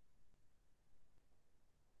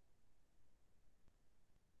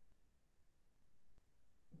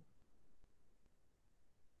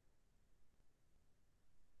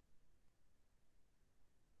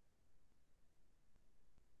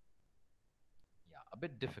 Yeah, a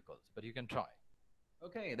bit difficult, but you can try.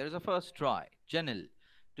 Okay, there's a first try. Janil,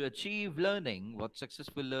 to achieve learning, what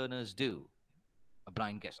successful learners do. A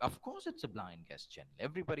blind guess. Of course, it's a blind guess, Janil.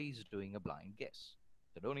 Everybody's doing a blind guess.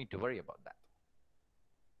 So don't need to worry about that.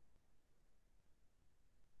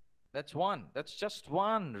 That's one. That's just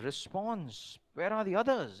one response. Where are the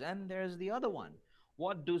others? And there's the other one.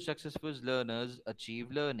 What do successful learners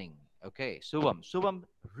achieve learning? Okay, Subham. Subham,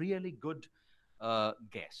 really good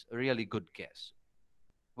guess. Really good guess.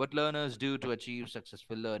 What learners do to achieve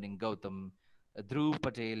successful learning? Gautam. Dhruv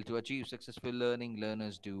Patel, to achieve successful learning,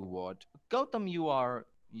 learners do what? Gautam, you are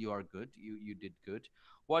good. You did good.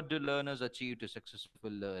 What do learners achieve to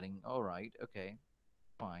successful learning? All right, okay,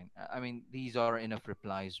 fine. I mean, these are enough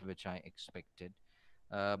replies which I expected.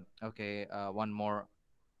 Okay, one more,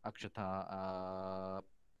 Akshata.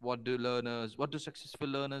 What do successful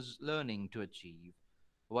learners learning to achieve?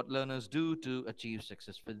 What learners do to achieve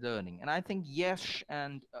successful learning? And I think Yesh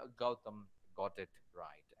and Gautam got it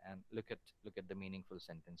right. And look at the meaningful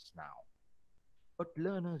sentence now. What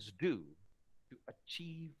learners do to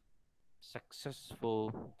achieve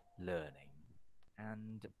successful learning?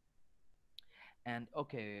 And and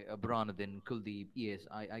okay, Burhanuddin, Kuldeep, yes,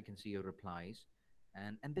 I can see your replies.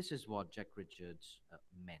 And this is what Jack Richards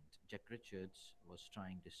meant. Jack Richards was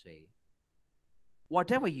trying to say,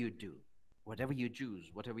 whatever you do, whatever you choose,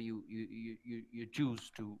 whatever you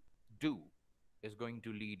choose to do is going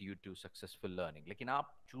to lead you to successful learning. लेकिन आप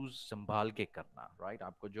choose संभाल के करना, right?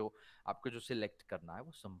 आपको जो select करना है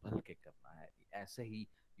वो संभल के करना है. ऐसे ही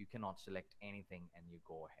you cannot select anything and you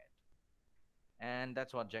go ahead. And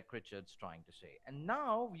that's what Jack Richard's trying to say. And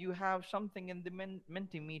now you have something in the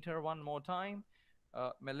Mentimeter one more time.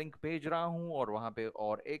 मैं लिंक भेज रहा हूँ और वहाँ पे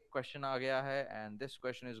और एक क्वेश्चन आ गया है and this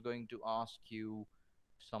question is going to ask you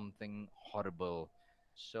something horrible.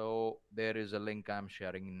 So there is a link I'm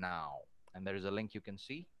sharing now and there is a link you can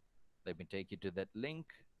see. Let me take you to that link,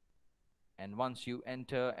 and once you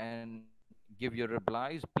enter and give your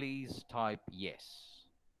replies, please type yes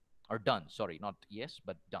or done. Sorry, not yes,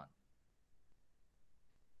 but done.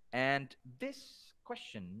 And this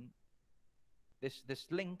question, this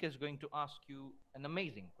link is going to ask you an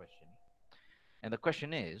amazing question. And the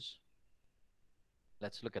question is,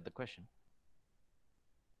 let's look at the question.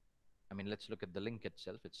 I mean, let's look at the link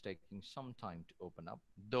itself. It's taking some time to open up,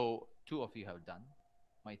 though two of you have done.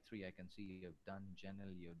 My three I can see you have done.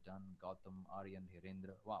 Janil, you've done. Gautam, Aryan,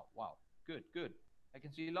 Hirendra. Wow, wow. Good, good. I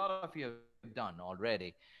can see a lot of you have done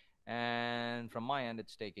already. And from my end,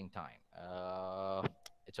 it's taking time.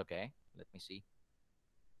 It's okay. Let me see.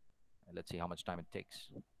 Let's see how much time it takes.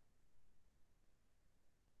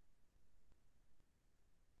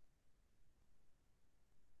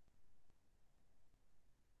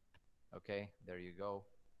 Okay, there you go.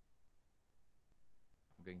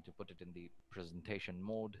 I'm going to put it in the presentation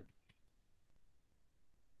mode.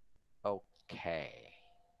 Okay.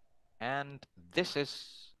 And this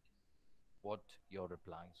is what your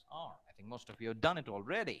replies are. I think most of you have done it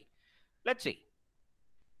already. Let's see.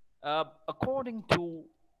 According to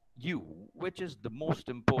you, which is the most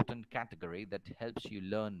important category that helps you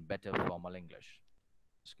learn better formal English?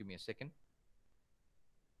 Just give me a second.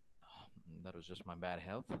 That was just my bad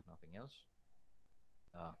health, nothing else.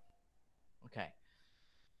 Uh, okay.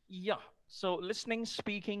 Yeah. So listening,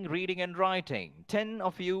 speaking, reading, and writing. 10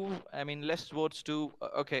 of you. I mean, less votes too.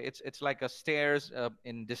 Okay, it's like a stairs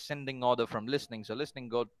in descending order from listening. So listening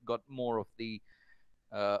got more of the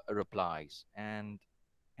replies, and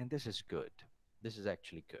this is good. This is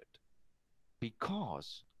actually good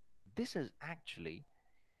because this is actually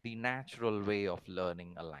the natural way of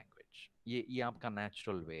learning a language. ये आपका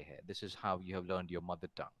natural way है. This is how you have learned your mother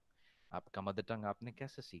tongue. आपका mother tongue आपने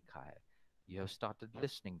कैसे सीखा है? You have started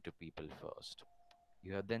listening to people first.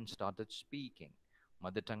 You have then started speaking.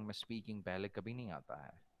 Mother tongue में speaking पहले कभी नहीं आता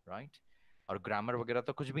है, right? और grammar वगैरह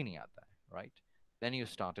तो कुछ भी नहीं आता है, right? Then you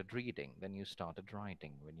started reading. Then you started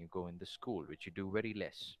writing when you go in the school, which you do very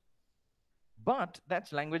less. But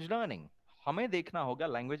that's language learning. हमें देखना होगा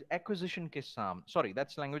language acquisition के सामने. Sorry,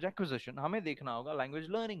 that's language acquisition. हमें देखना होगा language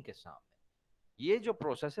learning के सामने. ये जो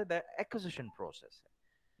process है, the acquisition process है.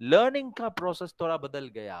 Learning का process थोड़ा बदल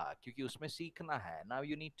गया क्योंकि उसमें सीखना है. Now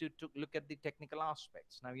you need to look at the technical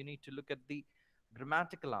aspects. Now you need to look at the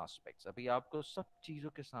grammatical aspects. अभी आपको सब चीजों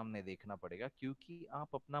के सामने देखना पड़ेगा क्योंकि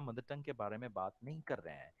आप अपना मदर टंग के बारे में बात नहीं कर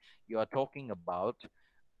रहे हैं. You are talking about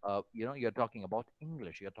you're talking about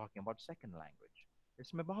English, you're talking about second language.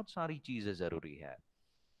 इसमें बहुत सारी चीजें जरूरी है,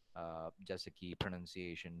 जैसे कि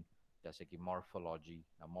pronunciation, जैसे कि morphology.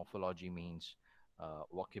 Now, morphology means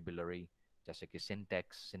vocabulary. जैसे कि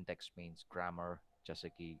syntax means grammar. जैसे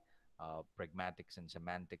कि pragmatics and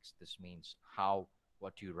semantics, this means how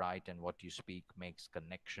what you write and what you speak makes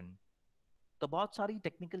connection. तो बहुत सारी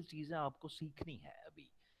टेक्निकल चीजें आपको सीखनी है अभी,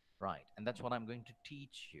 right? And that's what I'm going to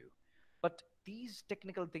teach you. But these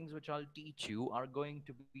technical things which I'll teach you are going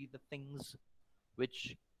to be the things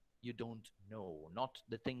which you don't know, not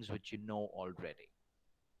the things which you know already.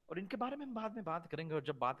 और इनके बारे में हम बाद में बात करेंगे और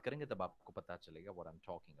जब बात करेंगे तब आपको पता चलेगा what I'm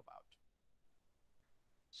talking about.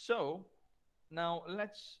 So now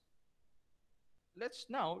let's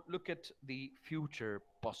now look at the future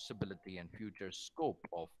possibility and future scope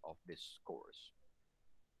of this course.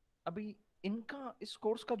 अभी इनका इस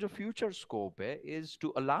कोर्स का जो फ्यूचर स्कोप है is to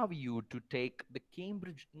allow you to take the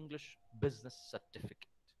Cambridge English business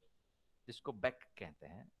certificate, जिसको back कहते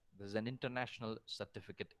हैं. This is an international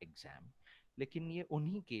certificate exam. लेकिन ये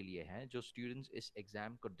उन्हीं के लिए है जो स्टूडेंट्स इस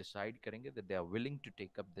एग्जाम को डिसाइड करेंगे that they are willing to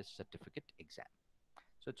take up this certificate exam.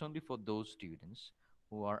 So it's only for those students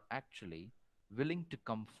who are actually willing to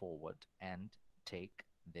come forward and take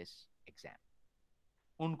this exam.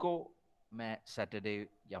 उनको मैं सैटरडे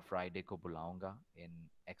या Friday को बुलाऊंगा इन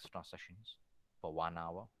extra sessions for 1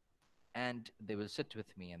 hour, and they will sit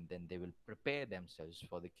with me and then they will prepare themselves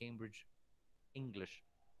for the English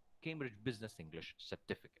Cambridge Business English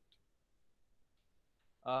certificate.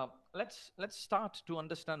 Let's start to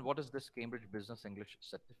understand what is this Cambridge Business English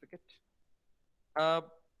certificate. Uh,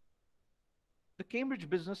 the Cambridge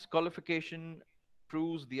Business qualification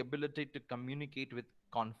proves the ability to communicate with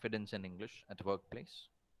confidence in English at workplace.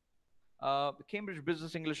 Cambridge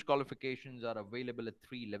Business English qualifications are available at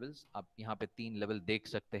 3 levels. आप यहाँ पे 3 level देख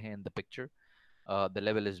सकते हैं in the picture. The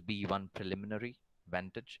level is B1 preliminary,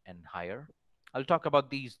 vantage, and higher. I'll talk about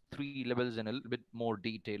these three levels in a little bit more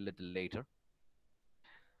detail a little later.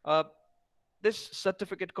 Uh, this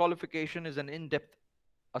certificate qualification is an in-depth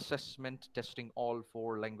assessment testing all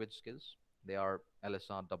four language skills. They are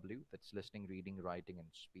LSRW, that's listening, reading, writing, and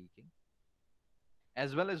speaking,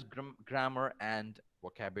 as well as grammar and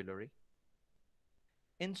vocabulary.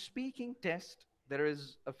 In speaking test, there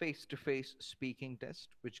is a face-to-face speaking test,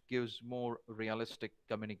 which gives more realistic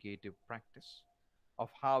communicative practice of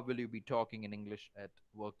how will you be talking in English at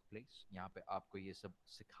workplace. यहाँ पे आपको ये सब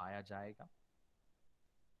सिखाया जाएगा.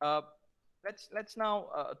 Uh, let's now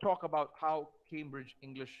talk about how Cambridge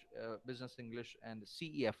English, Business English, and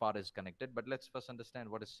CEFR is connected. But let's first understand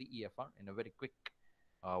what is CEFR in a very quick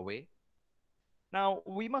way. Now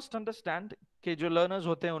we must understand कि जो learners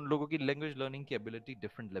होते हैं उन लोगों की language learning की ability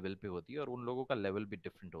different level पे होती है और उन लोगों का level भी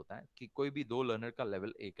different होता है कि कोई भी दो learner का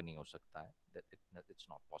level एक नहीं हो सकता है. It's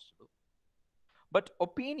not possible. But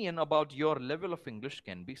opinion about your level of English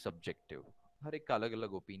can be subjective. हर एक का अलग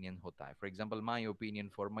अलग opinion होता है. For example, my opinion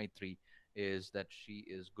for Maitri is that she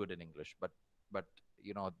is good in English, but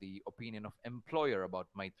you know the opinion of employer about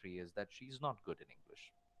Maitri is that she's not good in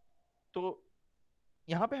English. तो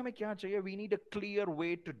यहाँ पे हमें क्या चाहिए? We need a clear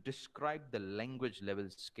way to describe the language level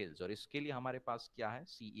skills और इसके लिए हमारे पास क्या है?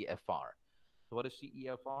 CEFR. So what is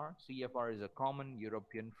CEFR? CEFR is a common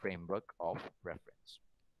European framework of reference.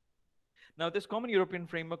 Now, this common European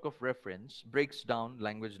framework of reference breaks down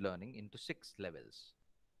language learning into 6 levels,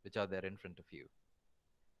 which are there in front of you.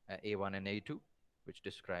 A1 and A2, which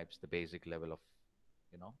describes the basic level of,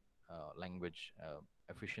 you know, language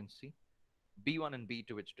efficiency. B1 and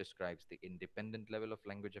B2, which describes the independent level of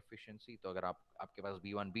language efficiency. तो अगर आपके पास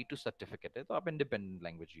B1 B2 certificate है तो आप independent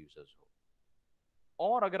language users हो.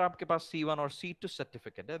 और अगर आपके पास C1 और C2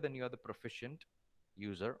 certificate है, then you are the proficient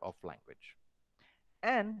user of language.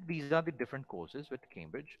 And these are the different courses which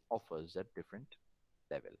Cambridge offers at different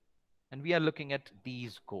level. And we are looking at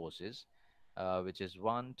these courses, which is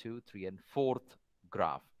one, two, three, and fourth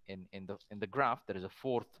graph. In the graph, there is a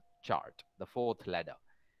fourth chart, the fourth ladder.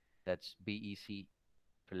 That's BEC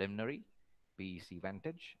preliminary, BEC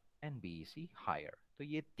vantage, and BEC higher. So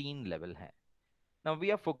ये तीन level है. Now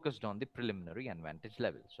we are focused on the preliminary and vantage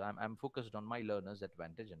level. So I'm focused on my learners at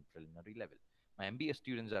vantage and preliminary level. My MBA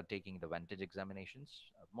students are taking the vantage examinations,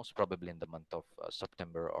 most probably in the month of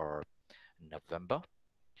September or November.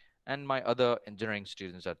 And my other engineering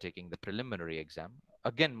students are taking the preliminary exam,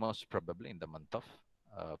 again, most probably in the month of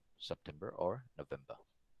September or November.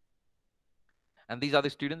 And these are the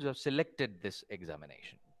students who have selected this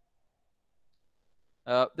examination.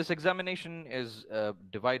 This examination is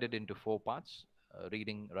divided into 4 parts.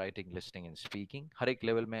 Reading, writing, listening, and speaking. हर एक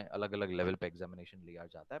level में अलग-अलग level पे examination लिया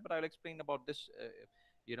जाता है. But I'll explain about this,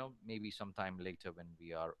 maybe sometime later when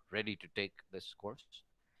we are ready to take this course.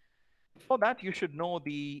 For that, you should know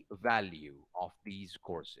the value of these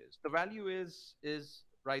courses. The value is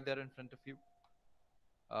right there in front of you.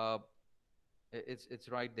 Uh, it's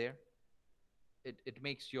right there. It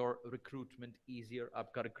makes your recruitment easier.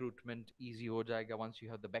 आपका recruitment easy हो जाएगा once you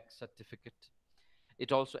have the BEC certificate.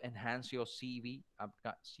 It also enhance your CV.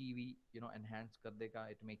 आपका CV, enhance कर देगा.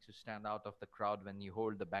 It makes you stand out of the crowd when you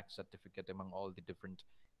hold the BEC certificate among all the different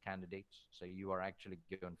candidates. So you are actually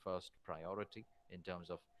given first priority in terms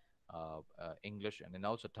of English and in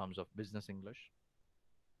also terms of business English.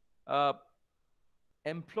 Uh,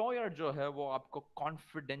 Employer जो है वो आपको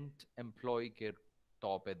confident employee के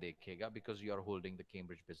तौर पे देखेगा because you are holding the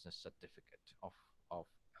Cambridge Business Certificate of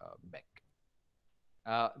BEC.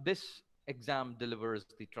 This exam delivers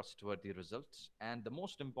the trustworthy results, and the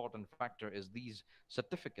most important factor is these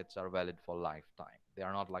certificates are valid for lifetime. They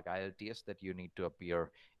are not like IELTS that you need to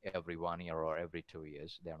appear every 1 year or every 2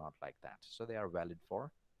 years. They are not like that. So they are valid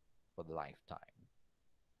for the lifetime.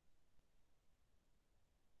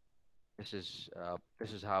 This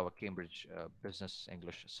is how a Cambridge Business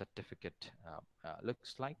English certificate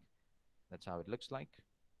looks like. That's how it looks like.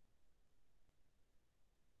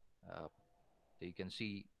 Uh, so you can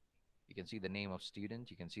see the name of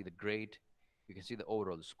student. You can see the grade. You can see the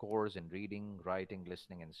overall scores in reading, writing,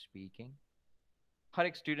 listening, and speaking. हर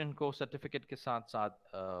एक student को certificate के साथ साथ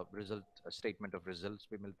result statement of results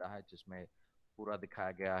भी मिलता है जिसमें पूरा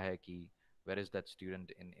दिखाया गया है कि where is that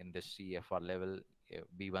student in this CFR level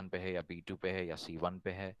B1 पे है या B2 पे है या C1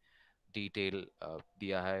 पे है डिटेल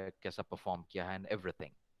दिया है कैसा परफॉर्म किया है and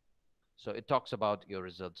everything so it talks about your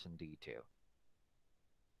results in detail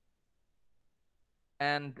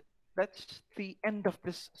and that's the end of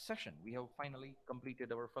this session. We have finally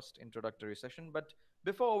completed our first introductory session, but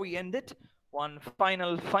before we end it, one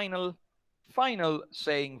final Final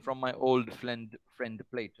saying from my old friend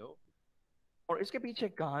Plato. और इसके पीछे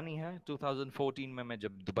एक कहानी है 2014 में मैं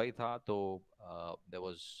जब Dubai था तो there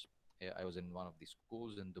was I was in one of the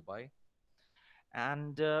schools in Dubai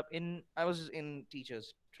and in I was in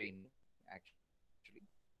teachers training actually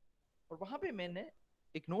और वहां पे मैंने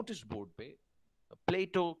एक नोटिस बोर्ड पे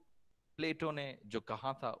प्लेटो प्लेटो ने जो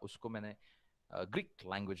कहा था उसको मैंने ग्रीक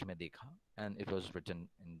लैंग्वेज में देखा and it was written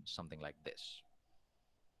in something like this.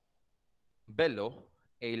 Bello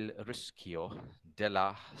il rischio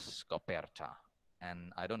della scoperta.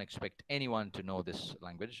 And I don't expect anyone to know this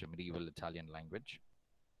language, medieval Italian language.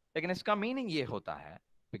 लेकिन इसका meaning ये होता है,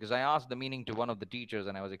 because I asked the meaning to one of the teachers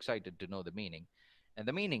and I was excited to know the meaning. And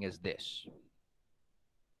the meaning is this: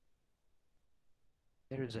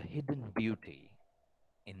 there is a hidden beauty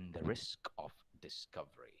in the risk of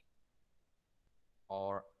discovery.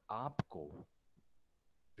 और आपको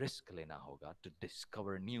risk lena hoga to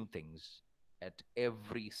discover new things at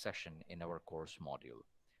every session in our course module.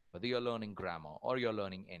 Whether you're learning grammar or you're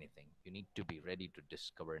learning anything, you need to be ready to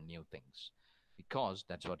discover new things because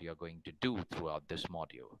that's what you're going to do throughout this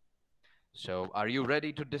module. So, are you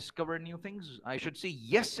ready to discover new things? I should see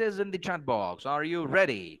yeses in the chat box. Are you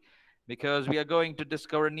ready? Because we are going to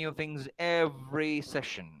discover new things every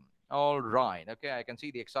session. All right. Okay, I can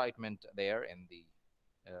see the excitement there in the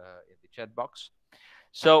chat box.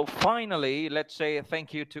 So finally, let's say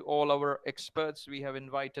thank you to all our experts. We have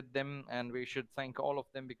invited them, and we should thank all of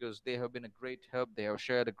them because they have been a great help. They have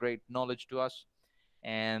shared a great knowledge to us,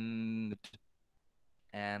 and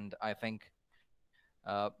I think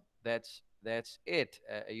that's it.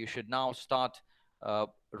 You should now start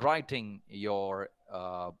writing your.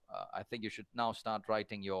 I think you should now start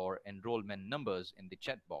writing your enrollment numbers in the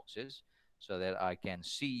chat boxes so that I can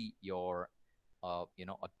see your,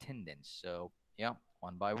 attendance. So yeah,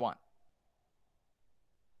 one by one.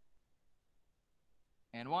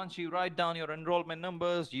 And once you write down your enrollment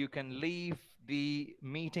numbers, you can leave the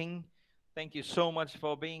meeting. Thank you so much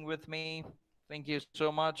for being with me. Thank you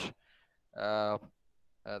so much. Uh,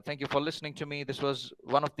 thank you for listening to me. This was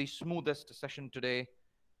one of the smoothest session today.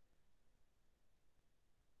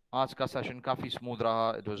 आज का session काफी smooth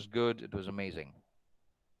रहा. It was good. It was amazing.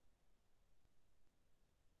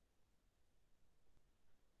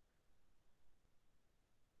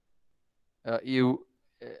 You,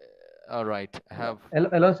 all right. Have Hello,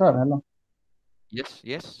 hello, sir. Hello, yes,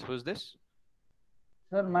 yes. Who's this?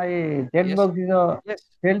 sir. My chat Yes, box is a yes.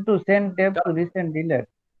 fail to send tab to Karan. recent delete.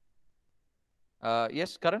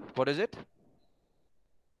 Yes, Karan. What is it?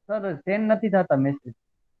 Sir, send નથી થતા message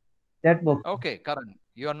chat box. Okay, Karan,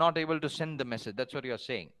 you are not able to send the message. That's what you're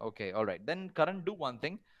saying. Okay, all right. Then, Karan, do one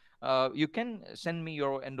thing. You can send me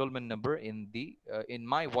your enrollment number in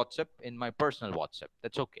my WhatsApp, in my personal WhatsApp.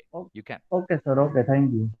 That's okay. O- You can. Okay, sir. Okay,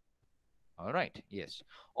 thank you. All right. Yes.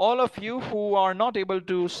 All of you who are not able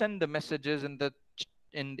to send the messages in the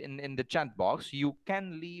in the chat box, you can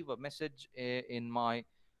leave a message in my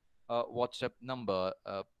WhatsApp number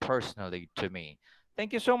personally to me.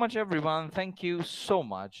 Thank you so much, everyone. Thank you so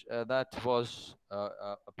much. That was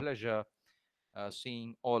a pleasure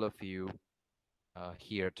seeing all of you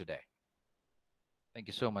here today. Thank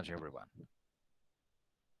you so much, everyone.